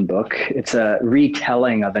fiction book. It's a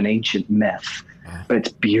retelling of an ancient myth. But it's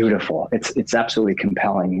beautiful. It's absolutely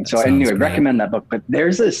compelling. So anyway, recommend that book. But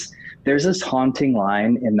there's this haunting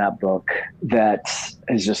line in that book that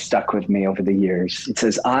has just stuck with me over the years. It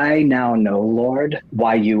says, I now know, Lord,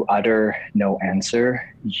 why you utter no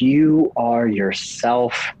answer. You are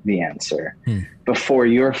yourself the answer. Before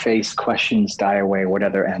your face questions die away, what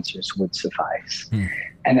other answers would suffice?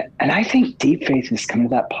 And I think deep faith has come to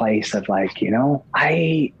that place of like, you know,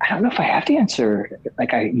 I don't know if I have the answer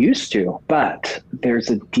like I used to, but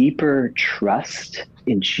there's a deeper trust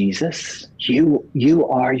in Jesus. You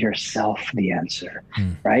are yourself the answer,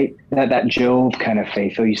 right? That Job kind of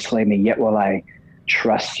faith, oh, you slay me, yet will I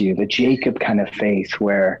trust you. The Jacob kind of faith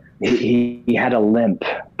where he had a limp,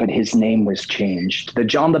 but his name was changed. The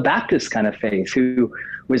John the Baptist kind of faith who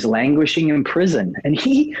was languishing in prison. And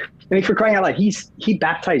for crying out loud, he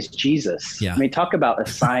baptized Jesus. Yeah. I mean, talk about a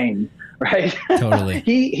sign, right? Totally.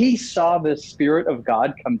 He saw the Spirit of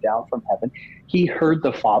God come down from heaven. He heard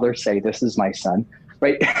the Father say, this is my son,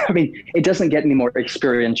 right? I mean, it doesn't get any more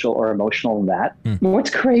experiential or emotional than that.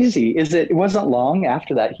 What's crazy is that it wasn't long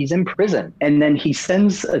after that, he's in prison. And then he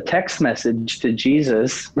sends a text message to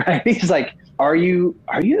Jesus, right? He's like, are you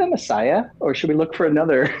the Messiah, or should we look for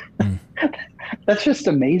another? That's just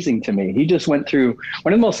amazing to me. He just went through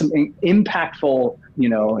one of the most impactful,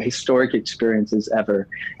 historic experiences ever,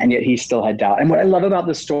 and yet he still had doubt. And what I love about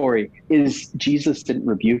the story is Jesus didn't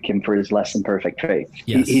rebuke him for his less than perfect faith.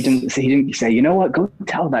 Yes. He didn't say, you know what, go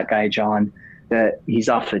tell that guy, John, that he's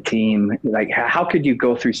off the team. Like, how could you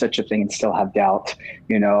go through such a thing and still have doubt?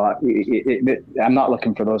 I'm not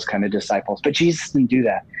looking for those kind of disciples. But Jesus didn't do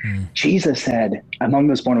that. Jesus said, among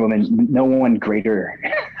those born of women, no one greater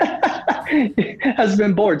has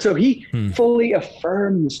been born. So he fully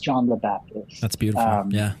affirms John the Baptist. That's beautiful.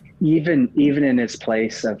 Yeah. Even in his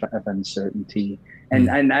place of uncertainty.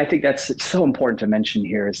 And I think that's so important to mention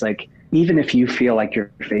here. It's like, even if you feel like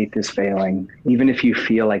your faith is failing, even if you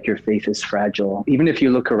feel like your faith is fragile, even if you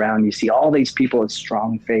look around, you see all these people with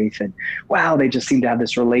strong faith and wow, they just seem to have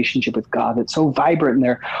this relationship with God that's so vibrant, and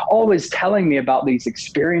they're always telling me about these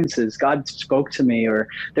experiences. God spoke to me, or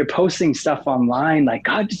they're posting stuff online like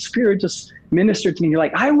God's Spirit just ministered to me. You're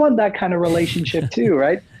like, I want that kind of relationship too,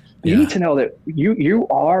 right? You need to know that you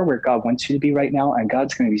are where God wants you to be right now, and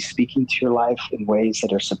God's going to be speaking to your life in ways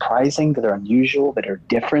that are surprising, that are unusual, that are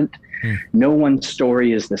different. No one's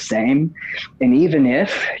story is the same. And even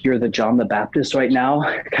if you're the John the Baptist right now,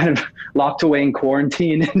 kind of locked away in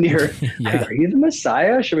quarantine and you're, are you the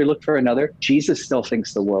Messiah? Should we look for another? Jesus still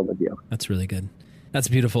thinks the world of you. That's really good. That's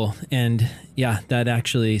beautiful. And yeah, that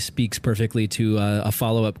actually speaks perfectly to a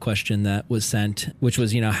follow-up question that was sent, which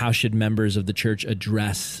was, how should members of the church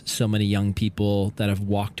address so many young people that have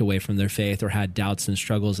walked away from their faith or had doubts and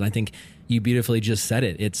struggles? And I think you beautifully just said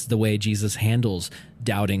it. It's the way Jesus handles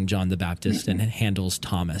doubting John the Baptist and handles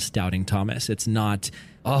doubting Thomas. It's not,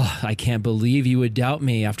 oh, I can't believe you would doubt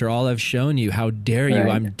me after all I've shown you. How dare you?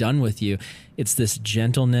 I'm done with you. It's this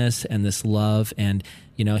gentleness and this love, and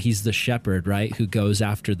he's the shepherd, right, who goes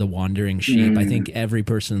after the wandering sheep. I think every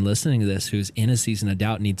person listening to this who's in a season of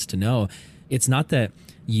doubt needs to know it's not that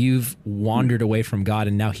you've wandered away from God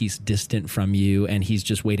and now he's distant from you and he's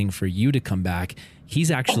just waiting for you to come back.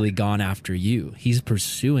 He's actually gone after you. He's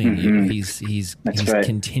pursuing you. He's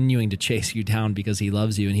continuing to chase you down because he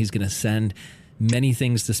loves you, and he's going to send many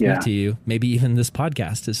things to speak to you. Maybe even this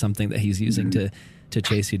podcast is something that he's using to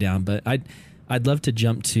chase you down. But I'd love to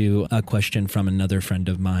jump to a question from another friend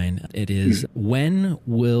of mine. It is, when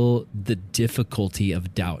will the difficulty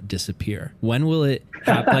of doubt disappear? When will it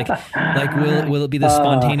happen? Will it be the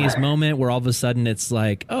spontaneous moment where all of a sudden it's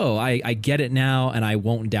like, oh, I get it now and I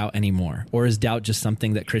won't doubt anymore? Or is doubt just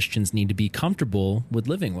something that Christians need to be comfortable with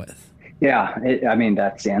living with? Yeah,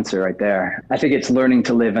 that's the answer right there. I think it's learning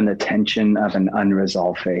to live in the tension of an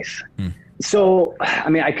unresolved faith. So,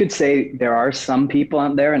 I could say there are some people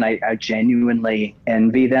out there, and I genuinely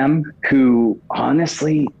envy them, who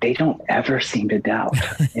honestly, they don't ever seem to doubt.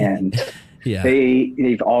 And Yeah.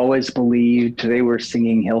 They've always believed. They were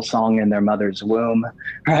singing Hillsong in their mother's womb,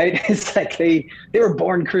 right? It's like they were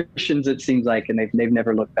born Christians, it seems like, and they've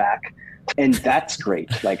never looked back. And that's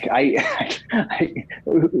great. Like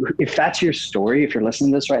if that's your story, if you're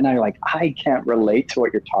listening to this right now, you're like, I can't relate to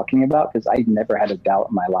what you're talking about because I never had a doubt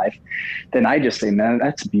in my life. Then I just say, man,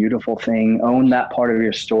 that's a beautiful thing. Own that part of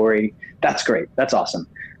your story. That's great. That's awesome.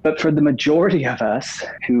 But for the majority of us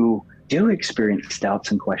who do experience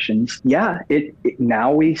doubts and questions,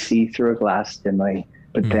 now we see through a glass dimly,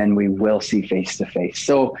 but then we will see face to face.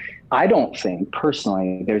 So I don't think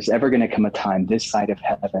personally there's ever going to come a time this side of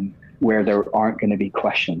heaven where there aren't going to be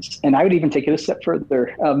questions. And I would even take it a step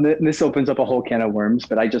further. This opens up a whole can of worms,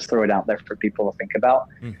 but I just throw it out there for people to think about.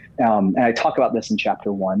 And I talk about this in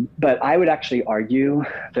chapter 1, but I would actually argue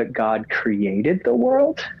that God created the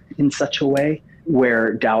world in such a way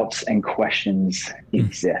where doubts and questions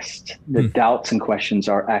exist. The doubts and questions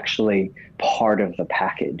are actually part of the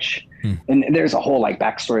package. And there's a whole like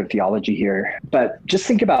backstory of theology here, but just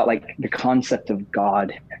think about like the concept of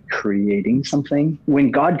God creating something. When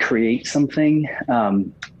God creates something,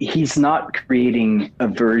 he's not creating a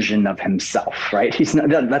version of himself, right? He's not,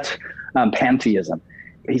 that's pantheism.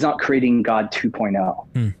 He's not creating God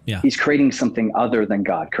 2.0. He's creating something other than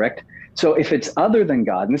God, correct? So if it's other than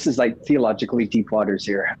God, and this is like theologically deep waters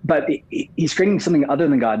here, but he's creating something other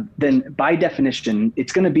than God, then by definition,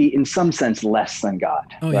 it's going to be in some sense less than God,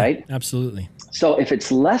 right? Yeah, absolutely. So if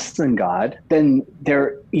it's less than God, then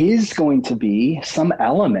there is going to be some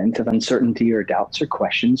element of uncertainty or doubts or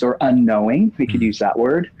questions or unknowing. We could use that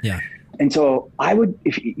word. Yeah. And so I would,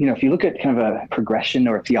 if you look at kind of a progression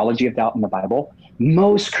or a theology of doubt in the Bible,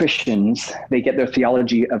 most Christians, they get their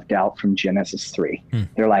theology of doubt from Genesis 3.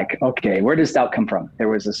 They're like, okay, where does doubt come from? There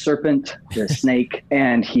was a serpent, the snake,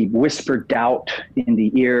 and he whispered doubt in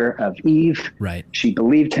the ear of Eve. Right. She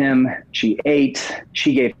believed him. She ate.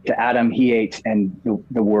 She gave to Adam. He ate, and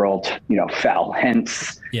the world, fell.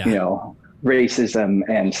 Hence, racism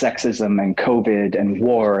and sexism and COVID and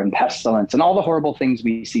war and pestilence and all the horrible things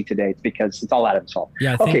we see today. It's because it's all Adam's fault.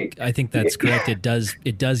 Yeah, I think that's correct. It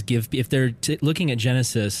does give, if they're looking at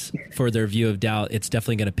Genesis for their view of doubt, it's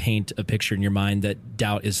definitely going to paint a picture in your mind that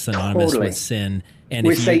doubt is synonymous with sin. And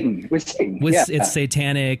with Satan. It's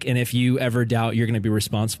satanic. And if you ever doubt, you're going to be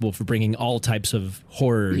responsible for bringing all types of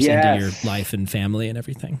horrors into your life and family and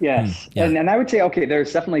everything. Yes. And I would say, okay,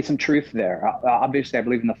 there's definitely some truth there. Obviously, I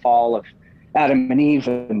believe in the fall of Adam and Eve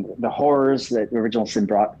and the horrors that the original sin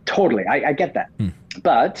brought. Totally. I get that.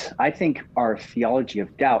 But I think our theology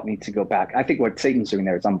of doubt needs to go back. I think what Satan's doing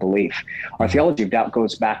there is unbelief. Our theology of doubt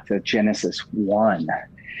goes back to Genesis 1.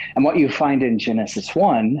 And what you find in Genesis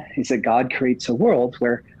 1 is that God creates a world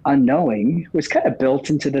where unknowing was kind of built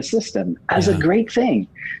into the system as a great thing.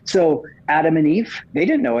 So Adam and Eve, they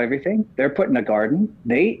didn't know everything. They're put in a garden.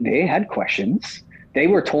 They had questions. They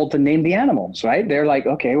were told to name the animals, right? They're like,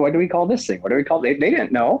 okay, what do we call this thing? What do we call it? They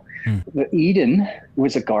didn't know. Eden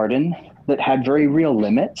was a garden that had very real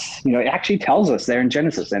limits. It actually tells us there in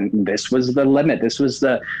Genesis, and this was the limit. This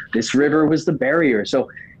river was the barrier. So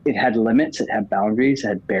it had limits, it had boundaries, it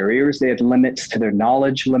had barriers. They had limits to their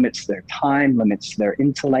knowledge, limits to their time, limits to their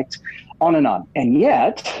intellect, on and on. And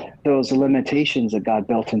yet those limitations that God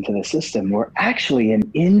built into the system were actually an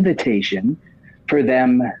invitation for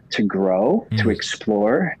them to grow, to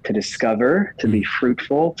explore, to discover, to be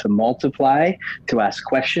fruitful, to multiply, to ask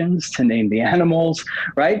questions, to name the animals,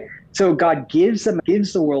 right? So God gives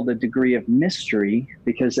the world a degree of mystery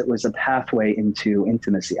because it was a pathway into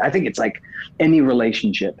intimacy. I think it's like any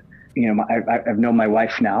relationship. I've known my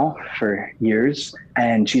wife now for years,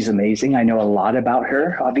 and she's amazing. I know a lot about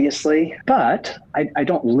her, obviously, but I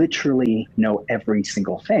don't literally know every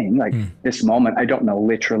single thing. Like this moment, I don't know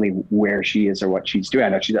literally where she is or what she's doing. I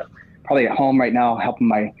know she's probably at home right now helping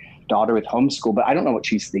my daughter with homeschool, but I don't know what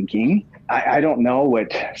she's thinking. I don't know what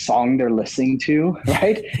song they're listening to,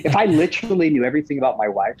 right? If I literally knew everything about my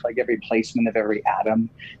wife, like every placement of every atom,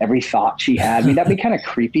 every thought she had, that'd be kind of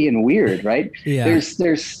creepy and weird, right? Yeah.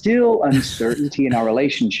 There's still uncertainty in our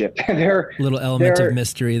relationship. Little element of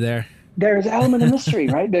mystery there. There's an element of mystery,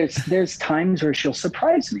 right? There's times where she'll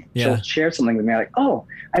surprise me. Yeah. She'll share something with me like, oh,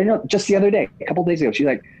 I know, just the other day, a couple of days ago,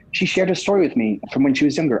 she shared a story with me from when she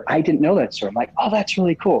was younger. I didn't know that story. I'm like, oh, that's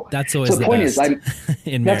really cool. That's always the point.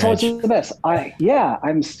 That's always the best.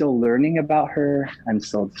 I'm still learning about her. I'm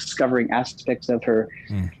still discovering aspects of her.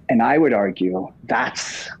 And I would argue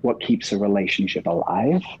that's what keeps a relationship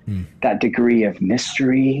alive. That degree of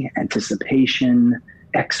mystery, anticipation,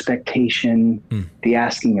 expectation, the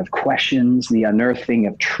asking of questions, the unearthing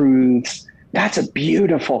of truths, That's a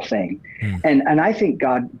beautiful thing. And I think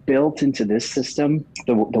God built into this system,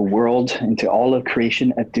 the world, into all of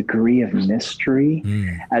creation, a degree of mystery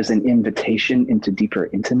as an invitation into deeper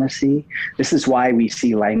intimacy. This is why we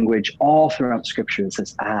see language all throughout Scripture that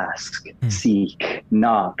says, ask, seek,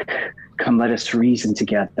 knock, come, let us reason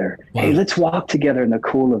together. Wow. Hey, let's walk together in the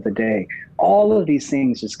cool of the day. All of these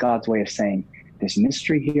things is God's way of saying, there's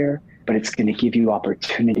mystery here, but it's going to give you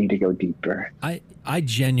opportunity to go deeper. I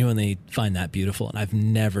genuinely find that beautiful, and I've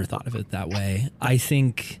never thought of it that way. I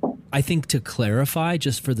think to clarify,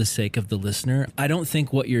 just for the sake of the listener, I don't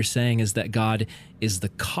think what you're saying is that God is the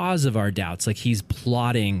cause of our doubts. Like he's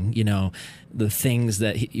plotting, the things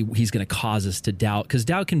that he's going to cause us to doubt, because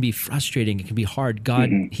doubt can be frustrating. It can be hard. God,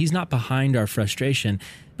 he's not behind our frustration.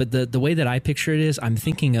 But the way that I picture it is, I'm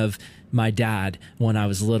thinking of my dad when I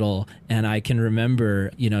was little, and I can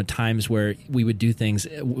remember, times where we would do things,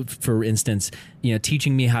 for instance,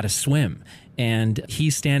 teaching me how to swim. And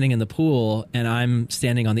he's standing in the pool and I'm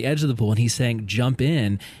standing on the edge of the pool, and he's saying, jump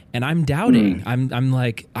in. And I'm doubting. I'm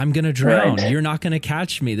like, I'm going to drown. Right. You're not going to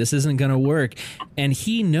catch me. This isn't going to work. And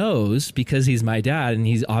he knows, because he's my dad, and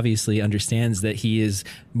he obviously understands that he is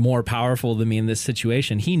more powerful than me in this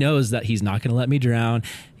situation. He knows that he's not going to let me drown.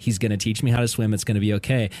 He's going to teach me how to swim. It's going to be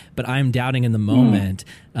okay. But I'm doubting in the moment.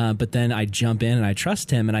 But then I jump in and I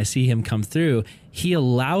trust him and I see him come through. He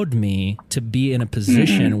allowed me to be in a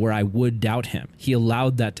position where I would doubt him. He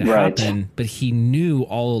allowed that to happen, but he knew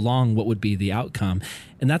all along what would be the outcome.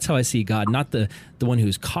 And that's how I see God, not the one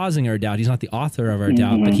who's causing our doubt. He's not the author of our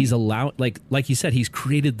doubt, but he's allowed, like you said, he's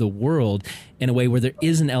created the world in a way where there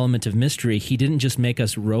is an element of mystery. He didn't just make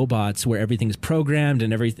us robots where everything's programmed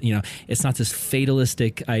and everything, it's not this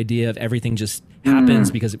fatalistic idea of everything just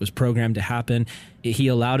happens because it was programmed to happen. He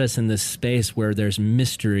allowed us in this space where there's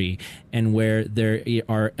mystery and where there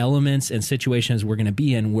are elements and situations we're going to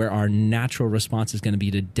be in where our natural response is going to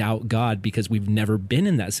be to doubt God, because we've never been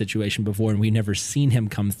in that situation before and we've never seen him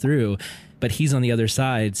come through. But he's on the other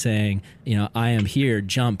side saying, I am here,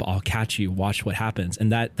 jump, I'll catch you, watch what happens.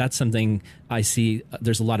 And that's something I see.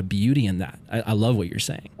 There's a lot of beauty in that. I love what you're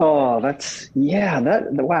saying. Oh,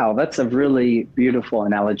 wow. That's a really beautiful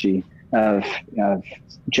analogy of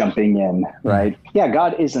jumping in, right? Yeah,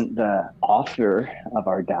 God isn't the author of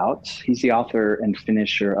our doubts. He's the author and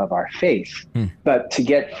finisher of our faith. But to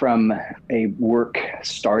get from a work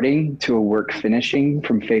starting to a work finishing,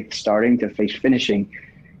 from faith starting to faith finishing,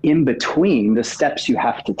 in between the steps you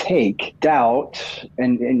have to take, doubt,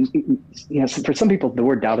 and for some people, the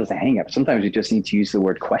word doubt is a hang-up. Sometimes you just need to use the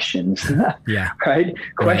word questions. Right?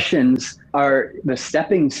 Questions are the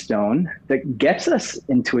stepping stone that gets us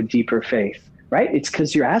into a deeper faith, right? It's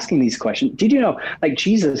because you're asking these questions. Did you know, like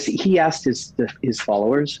Jesus, he asked his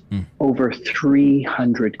followers over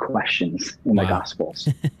 300 questions in the Gospels.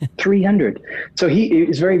 300. So he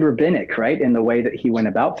was very rabbinic, right, in the way that he went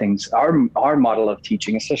about things. Our model of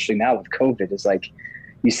teaching, especially now with COVID, is like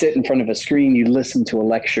you sit in front of a screen, you listen to a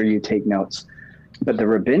lecture, you take notes. But the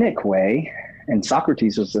rabbinic way, and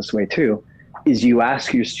Socrates was this way too, is you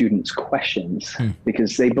ask your students questions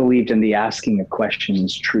because they believed in the asking of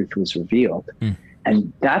questions, truth was revealed.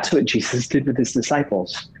 And that's what Jesus did with his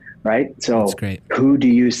disciples, right? So who do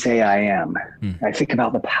you say I am? I think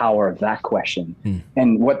about the power of that question.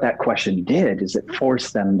 And what that question did is it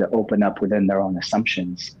forced them to open up within their own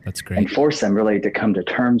assumptions. That's great. And force them really to come to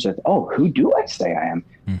terms with, who do I say I am?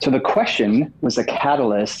 So the question was a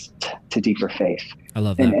catalyst to deeper faith. I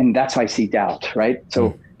love that. And that's why I see doubt, right?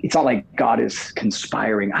 So it's not like God is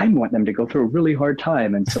conspiring. I want them to go through a really hard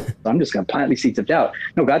time, and so I'm just going to plant these seeds of doubt.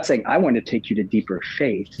 No, God's saying, I want to take you to deeper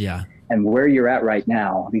faith. Yeah. And where you're at right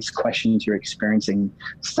now, these questions you're experiencing,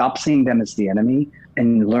 stop seeing them as the enemy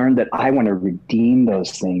and learn that I want to redeem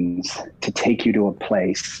those things to take you to a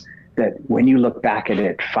place that when you look back at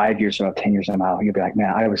it 5 years or 10 years from now, you'll be like,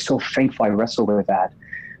 man, I was so thankful I wrestled with that,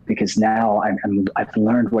 because now I've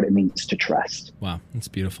learned what it means to trust. Wow, that's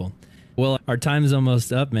beautiful. Well, our time is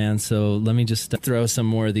almost up, man. So let me just throw some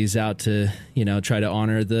more of these out to, try to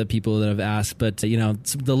honor the people that have asked. But,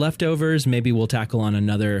 the leftovers, maybe we'll tackle on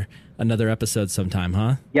another episode sometime,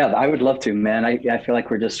 huh? Yeah, I would love to, man. I feel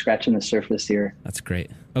like we're just scratching the surface here. That's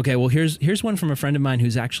great. Okay, well, here's one from a friend of mine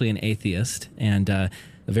who's actually an atheist and a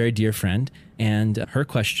very dear friend. And her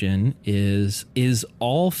question is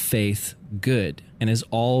all faith good? And is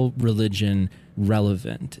all religion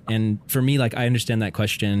relevant? And for me, I understand that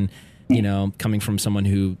question, coming from someone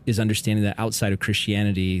who is understanding that outside of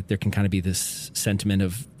Christianity, there can kind of be this sentiment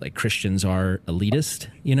of Christians are elitist,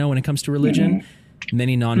 when it comes to religion.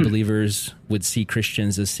 Many non-believers would see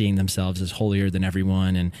Christians as seeing themselves as holier than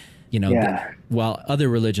everyone. And while other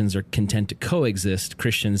religions are content to coexist,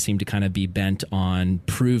 Christians seem to kind of be bent on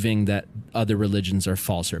proving that other religions are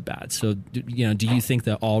false or bad. So, do you think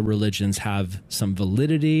that all religions have some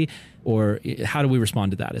validity, or how do we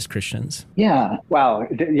respond to that as Christians? Yeah. Wow.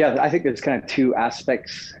 Yeah. I think there's kind of two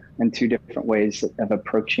aspects and two different ways of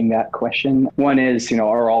approaching that question. One is,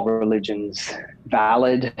 are all religions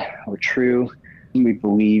valid or true?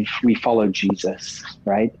 We follow Jesus,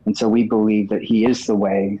 right? And so we believe that he is the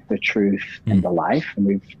way, the truth, and the life. And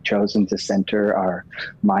we've chosen to center our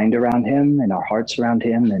mind around him and our hearts around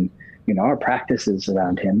him and, our practices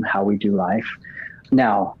around him, how we do life.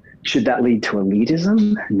 Now, should that lead to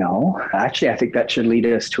elitism? No. Actually, I think that should lead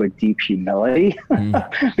us to a deep humility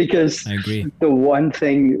because I agree. The one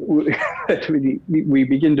thing that we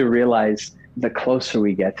begin to realize the closer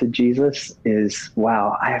we get to Jesus is,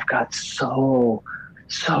 wow, I have got so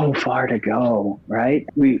far to go, right?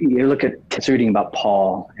 You look at reading about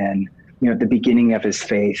Paul and, at the beginning of his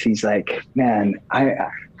faith, he's like, man,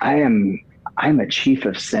 I'm a chief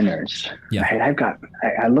of sinners. Yeah. Right?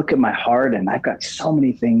 I look at my heart and I've got so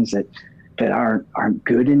many things that aren't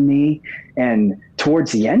good in me. And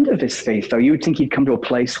towards the end of his faith, though, you would think he'd come to a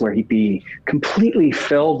place where he'd be completely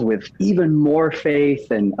filled with even more faith.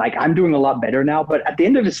 And like, I'm doing a lot better now. But at the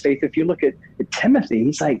end of his faith, if you look at Timothy,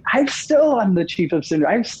 he's like, I'm the chief of sinners.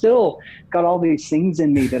 I've still got all these things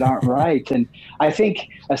in me that aren't right. And I think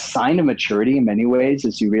a sign of maturity in many ways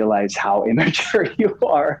is you realize how immature you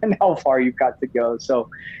are and how far you've got to go. So,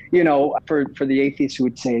 for the atheists who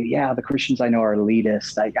would say, yeah, the Christians I know are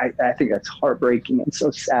elitist, I think that's heartbreaking and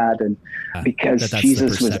so sad. And because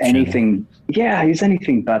Jesus was anything, he's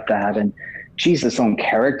anything but that. And Jesus' own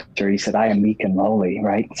character, he said, I am meek and lowly,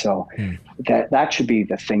 right? So that should be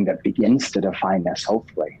the thing that begins to define us,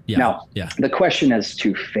 hopefully. Yeah. Now, the question as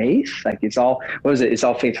to faith, like is all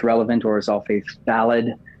faith relevant or is all faith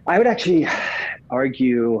valid? I would actually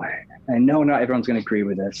argue, and no, not everyone's going to agree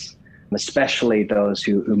with this, especially those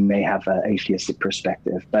who may have an atheistic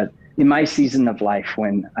perspective. But in my season of life,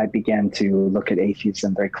 when I began to look at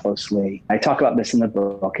atheism very closely, I talk about this in the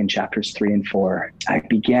book in chapters 3 and 4. I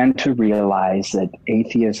began to realize that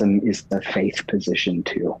atheism is a faith position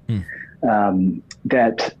too. And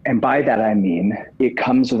by that, I mean, it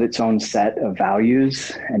comes with its own set of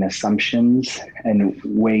values and assumptions and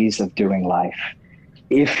ways of doing life.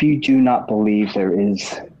 If you do not believe there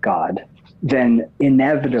is God, then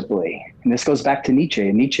inevitably, and this goes back to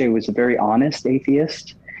Nietzsche. Nietzsche was a very honest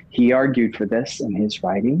atheist. He argued for this in his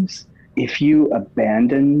writings. If you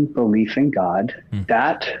abandon belief in God,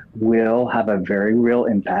 that will have a very real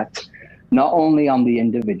impact, not only on the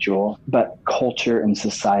individual, but culture and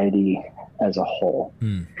society as a whole.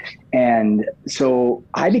 And so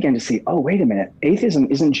I began to see, oh, wait a minute, atheism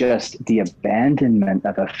isn't just the abandonment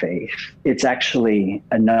of a faith. It's actually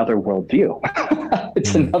another worldview.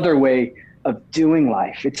 It's another way of doing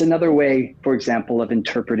life. It's another way, for example, of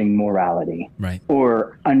interpreting morality, right,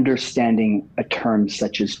 or understanding a term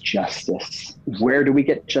such as justice. Where do we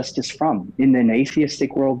get justice from? In an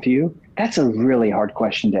atheistic worldview, that's a really hard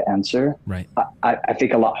question to answer. Right. I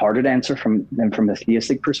think a lot harder to answer than from a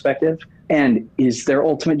theistic perspective. And is there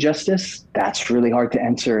ultimate justice? That's really hard to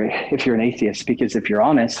answer if you're an atheist, because if you're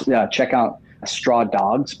honest, check out Straw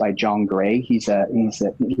Dogs by John Gray. He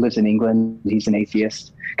lives in England. He's an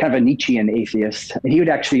atheist, kind of a Nietzschean atheist. And he would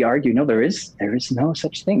actually argue, no, there is no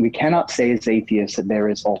such thing. We cannot say as atheists that there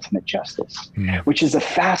is ultimate justice, which is a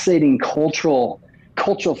fascinating cultural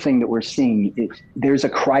thing that we're seeing. There's a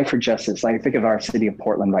cry for justice. Like, think of our city of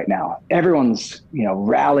Portland right now. Everyone's,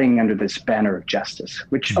 rallying under this banner of justice,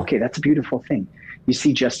 which, okay, that's a beautiful thing. You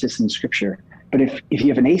see justice in scripture. But if you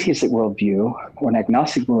have an atheistic worldview or an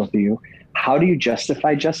agnostic worldview, how do you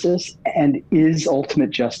justify justice? And is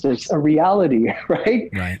ultimate justice a reality, right?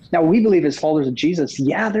 Right. Now, we believe as followers of Jesus,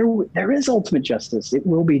 there is ultimate justice. It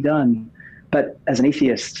will be done. But as an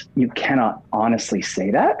atheist, you cannot honestly say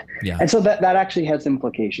that. Yeah. And so that actually has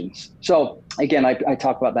implications. So again, I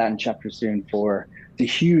talk about that in chapters 3 and 4. It's a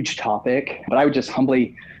huge topic, but I would just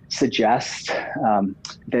humbly suggest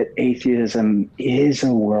that atheism is a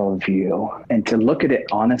worldview, and to look at it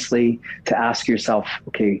honestly, to ask yourself,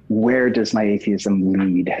 okay, where does my atheism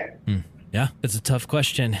lead? Yeah, it's a tough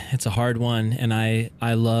question. It's a hard one. And I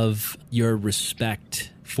love your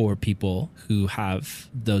respect for people who have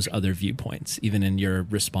those other viewpoints, even in your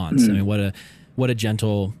response. I mean, what a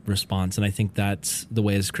gentle response. And I think that's the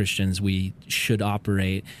way as Christians we should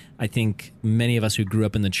operate. I think many of us who grew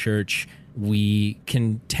up in the church, we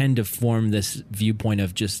can tend to form this viewpoint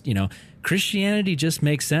of just, Christianity just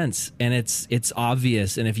makes sense and it's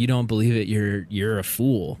obvious. And if you don't believe it, you're a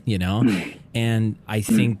fool, And I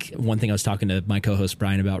think one thing I was talking to my co-host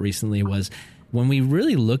Brian about recently was when we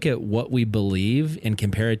really look at what we believe and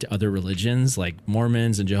compare it to other religions like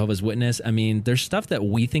Mormons and Jehovah's Witness, I mean, there's stuff that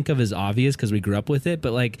we think of as obvious because we grew up with it.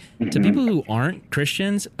 But like to people who aren't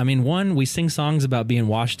Christians, I mean, one, we sing songs about being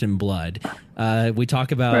washed in blood. We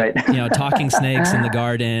talk about, talking snakes in the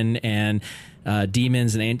garden and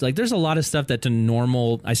demons and angels. Like there's a lot of stuff that to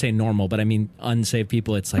normal, I say normal, but I mean unsaved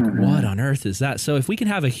people, it's like, what on earth is that? So if we can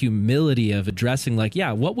have a humility of addressing like,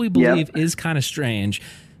 what we believe is kind of strange.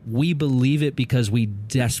 We believe it because we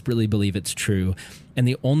desperately believe it's true. And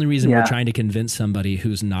the only reason we're trying to convince somebody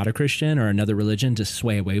who's not a Christian or another religion to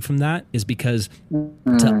sway away from that is because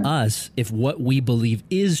to us, if what we believe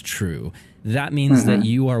is true, that means that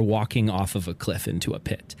you are walking off of a cliff into a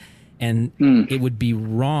pit. And it would be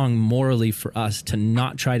wrong morally for us to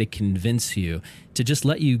not try to convince you, to just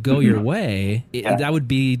let you go your way. That would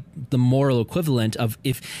be the moral equivalent of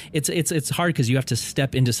if it's hard because you have to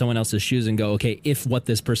step into someone else's shoes and go, okay, if what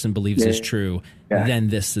this person believes is true, then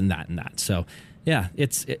this and that and that. So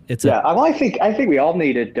it's well, I think we all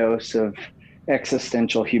need a dose of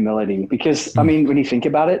existential humility because I mean, when you think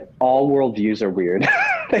about it, all worldviews are weird.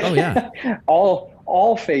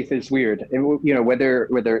 All faith is weird.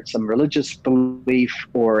 Whether it's some religious belief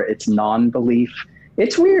or it's non-belief,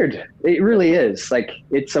 it's weird. It really is. Like,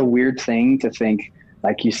 it's a weird thing to think,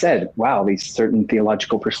 like you said, wow, these certain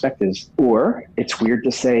theological perspectives, or it's weird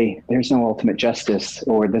to say there's no ultimate justice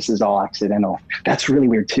or this is all accidental. That's really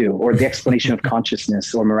weird too. Or the explanation of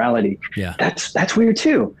consciousness or morality. Yeah. That's weird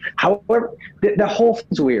too. However, the whole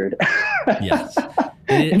thing's weird. Yes.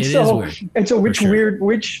 It is weird. And so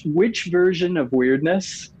which version of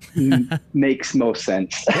weirdness makes most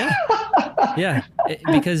sense?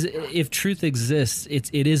 Because if truth exists,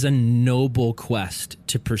 it is a noble quest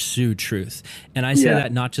to pursue truth. And I say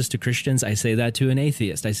that not just to Christians, I say that to an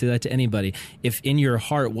atheist. I say that to anybody. If in your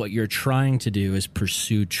heart what you're trying to do is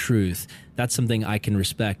pursue truth, that's something I can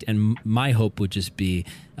respect. And my hope would just be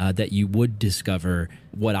that you would discover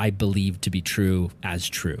what I believe to be true as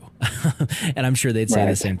true. And I'm sure they'd say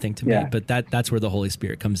the same thing to me. But that's where the Holy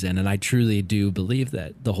Spirit comes in. And I truly do believe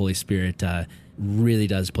that the Holy Spirit really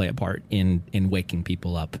does play a part in waking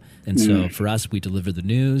people up. And so for us, we deliver the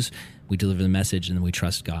news, we deliver the message, and then we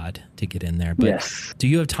trust God to get in there. But do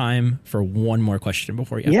you have time for one more question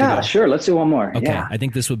before you have to go? Sure. Let's do one more. Okay. I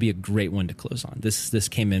think this would be a great one to close on. This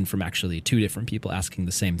came in from actually two different people asking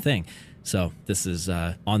the same thing. So this is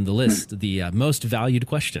on the list, the most valued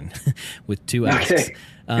question with two asks.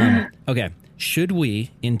 Okay. Should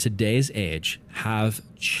we, in today's age, have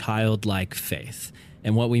childlike faith?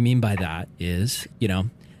 And what we mean by that is,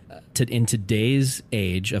 in today's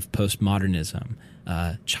age of postmodernism,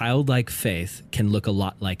 childlike faith can look a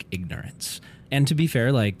lot like ignorance. And to be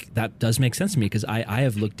fair, like that does make sense to me because I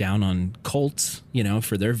have looked down on cults,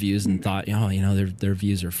 for their views and thought, their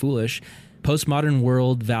views are foolish. Postmodern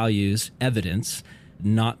world values evidence,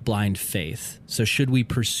 not blind faith. So should we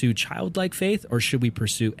pursue childlike faith or should we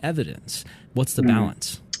pursue evidence? What's the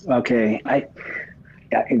balance? Okay.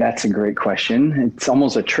 That's a great question. It's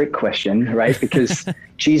almost a trick question, right? Because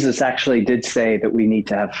Jesus actually did say that we need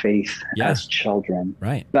to have faith as children.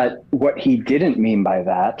 Right. But what he didn't mean by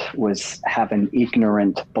that was have an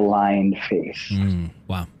ignorant, blind faith.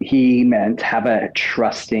 Wow. He meant have a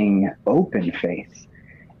trusting, open faith.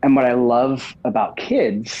 And what I love about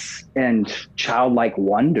kids and childlike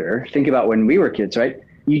wonder, think about when we were kids, right?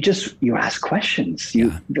 You ask questions.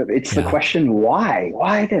 It's the question, why?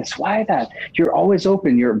 Why this? Why that? You're always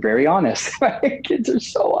open. You're very honest. Right? Kids are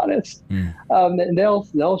so honest. And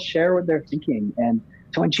they'll share what they're thinking. And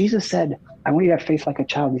so when Jesus said, I want you to have faith like a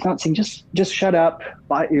child, he's not saying just shut up.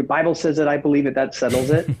 Your Bible says it. I believe it. That settles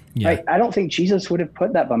it. Right? I don't think Jesus would have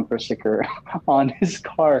put that bumper sticker on his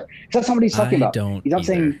car. That's not what he's talking about. He's not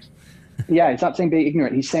saying he's not saying be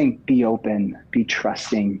ignorant. He's saying be open, be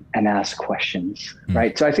trusting, and ask questions,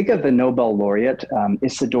 right? So I think of the Nobel laureate,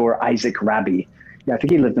 Isidore Isaac Rabi. I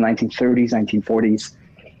think he lived in the 1930s, 1940s.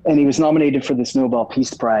 And he was nominated for this Nobel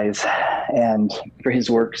Peace Prize and for his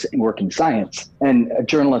work in science. And a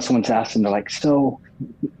journalist once asked him, they're like, so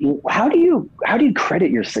how do you credit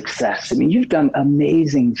your success? I mean, you've done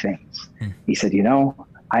amazing things. He said,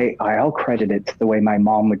 I'll credit it the way my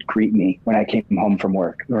mom would greet me when I came home from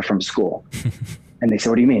work or from school. And they said,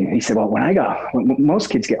 what do you mean? And he said, well, when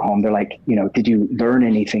most kids get home, they're like, did you learn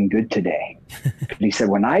anything good today? And he said,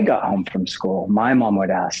 when I got home from school, my mom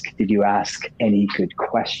would ask, did you ask any good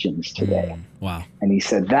questions today? Wow. And he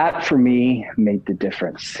said, that for me made the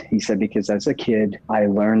difference. He said, because as a kid, I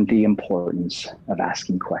learned the importance of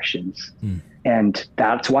asking questions. And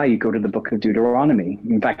that's why you go to the book of Deuteronomy.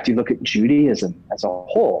 In fact, you look at Judaism as a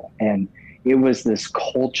whole, and it was this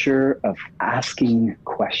culture of asking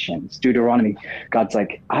questions. Deuteronomy, God's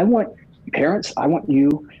like, parents, I want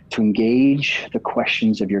you to engage the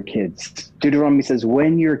questions of your kids. Deuteronomy says,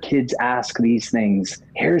 when your kids ask these things,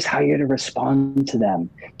 here's how you're to respond to them.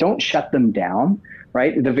 Don't shut them down,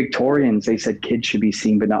 right? The Victorians, they said kids should be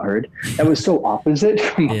seen but not heard. That was so opposite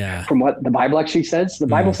from what the Bible actually says. The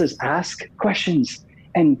Bible says, ask questions.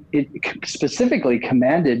 And it specifically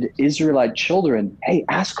commanded Israelite children, hey,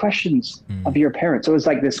 ask questions of your parents. So it was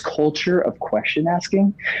like this culture of question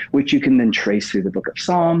asking, which you can then trace through the book of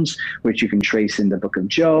Psalms, which you can trace in the book of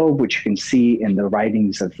Job, which you can see in the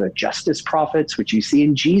writings of the justice prophets, which you see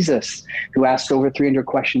in Jesus, who asked over 300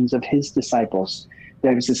 questions of his disciples.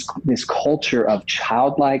 There's this culture of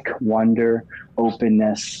childlike wonder,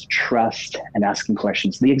 openness, trust, and asking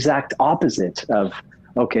questions. The exact opposite of,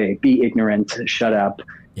 okay, be ignorant, shut up,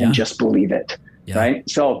 and just believe it, right?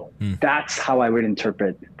 So that's how I would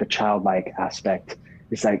interpret the childlike aspect.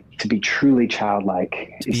 It's like to be truly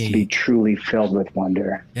childlike to be truly filled with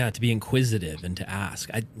wonder. Yeah, to be inquisitive and to ask.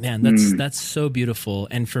 That's so beautiful.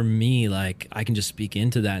 And for me, like, I can just speak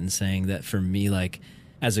into that and saying that for me, like,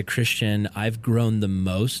 as a Christian, I've grown the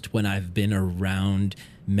most when I've been around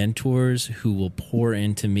mentors who will pour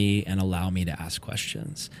into me and allow me to ask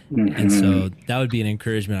questions. And so that would be an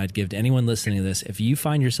encouragement I'd give to anyone listening to this. If you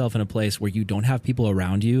find yourself in a place where you don't have people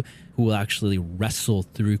around you who will actually wrestle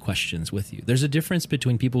through questions with you, there's a difference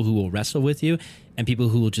between people who will wrestle with you and people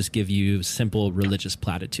who will just give you simple religious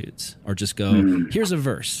platitudes or just go, here's a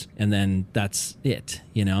verse, and then that's it,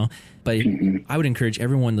 you know? But I would encourage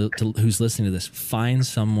everyone who's listening to this, find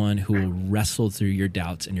someone who will wrestle through your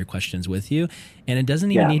doubts and your questions with you. And it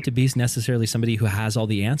doesn't even need to be necessarily somebody who has all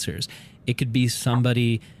the answers. It could be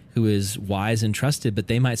somebody who is wise and trusted, but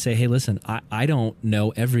they might say, hey, listen, I don't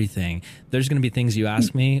know everything. There's going to be things you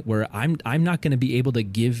ask me where I'm not going to be able to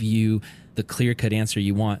give you the clear-cut answer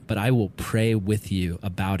you want, but I will pray with you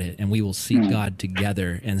about it, and we will seek God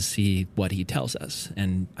together and see what he tells us.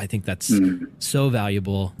 And I think that's so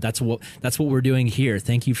valuable. That's what we're doing here.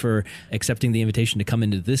 Thank you for accepting the invitation to come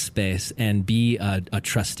into this space and be a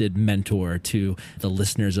trusted mentor to the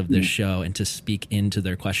listeners of this show and to speak into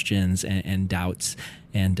their questions and doubts.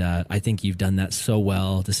 And I think you've done that so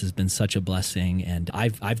well. This has been such a blessing, and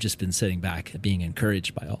I've just been sitting back being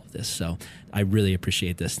encouraged by all of this. So I really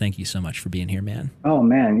appreciate this. Thank you so much for being here, man. Oh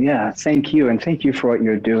man, yeah, thank you, and thank you for what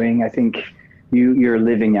you're doing. I think you're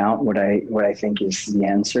living out what I think is the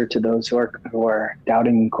answer to those who are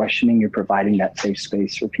doubting and questioning. You're providing that safe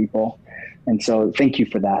space for people, and so thank you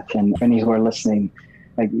for that. And any who are listening,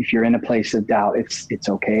 like if you're in a place of doubt, it's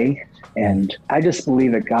okay. And I just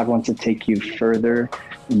believe that God wants to take you further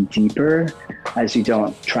and deeper as you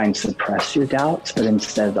don't try and suppress your doubts, but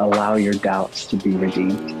instead allow your doubts to be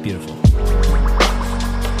redeemed. Beautiful.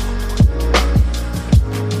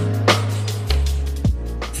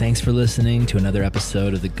 Thanks for listening to another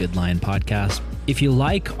episode of the Good Lion Podcast. If you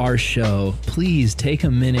like our show, please take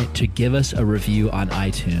a minute to give us a review on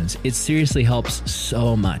iTunes. It seriously helps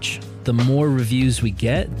so much. The more reviews we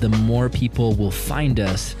get, the more people will find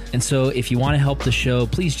us. And so if you want to help the show,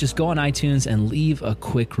 please just go on iTunes and leave a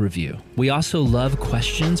quick review. We also love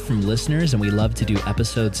questions from listeners, and we love to do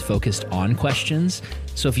episodes focused on questions.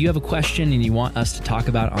 So if you have a question and you want us to talk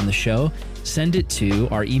about on the show, send it to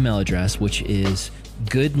our email address, which is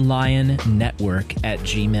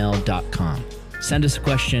goodlionnetwork@gmail.com. Send us a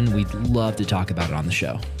question. We'd love to talk about it on the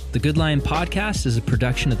show. The Good Lion Podcast is a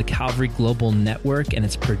production of the Calvary Global Network, and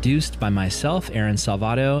it's produced by myself, Aaron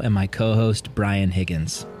Salvato, and my co-host, Brian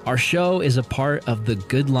Higgins. Our show is a part of the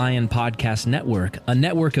Good Lion Podcast Network, a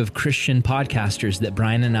network of Christian podcasters that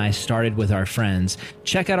Brian and I started with our friends.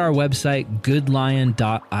 Check out our website,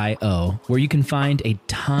 goodlion.io, where you can find a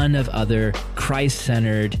ton of other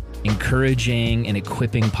Christ-centered, encouraging, and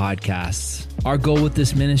equipping podcasts. Our goal with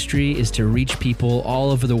this ministry is to reach people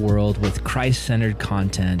all over the world with Christ-centered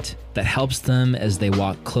content that helps them as they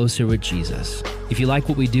walk closer with Jesus. If you like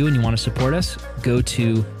what we do and you want to support us, go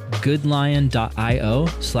to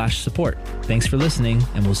goodlion.io/support. Thanks for listening,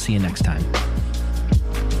 and we'll see you next time.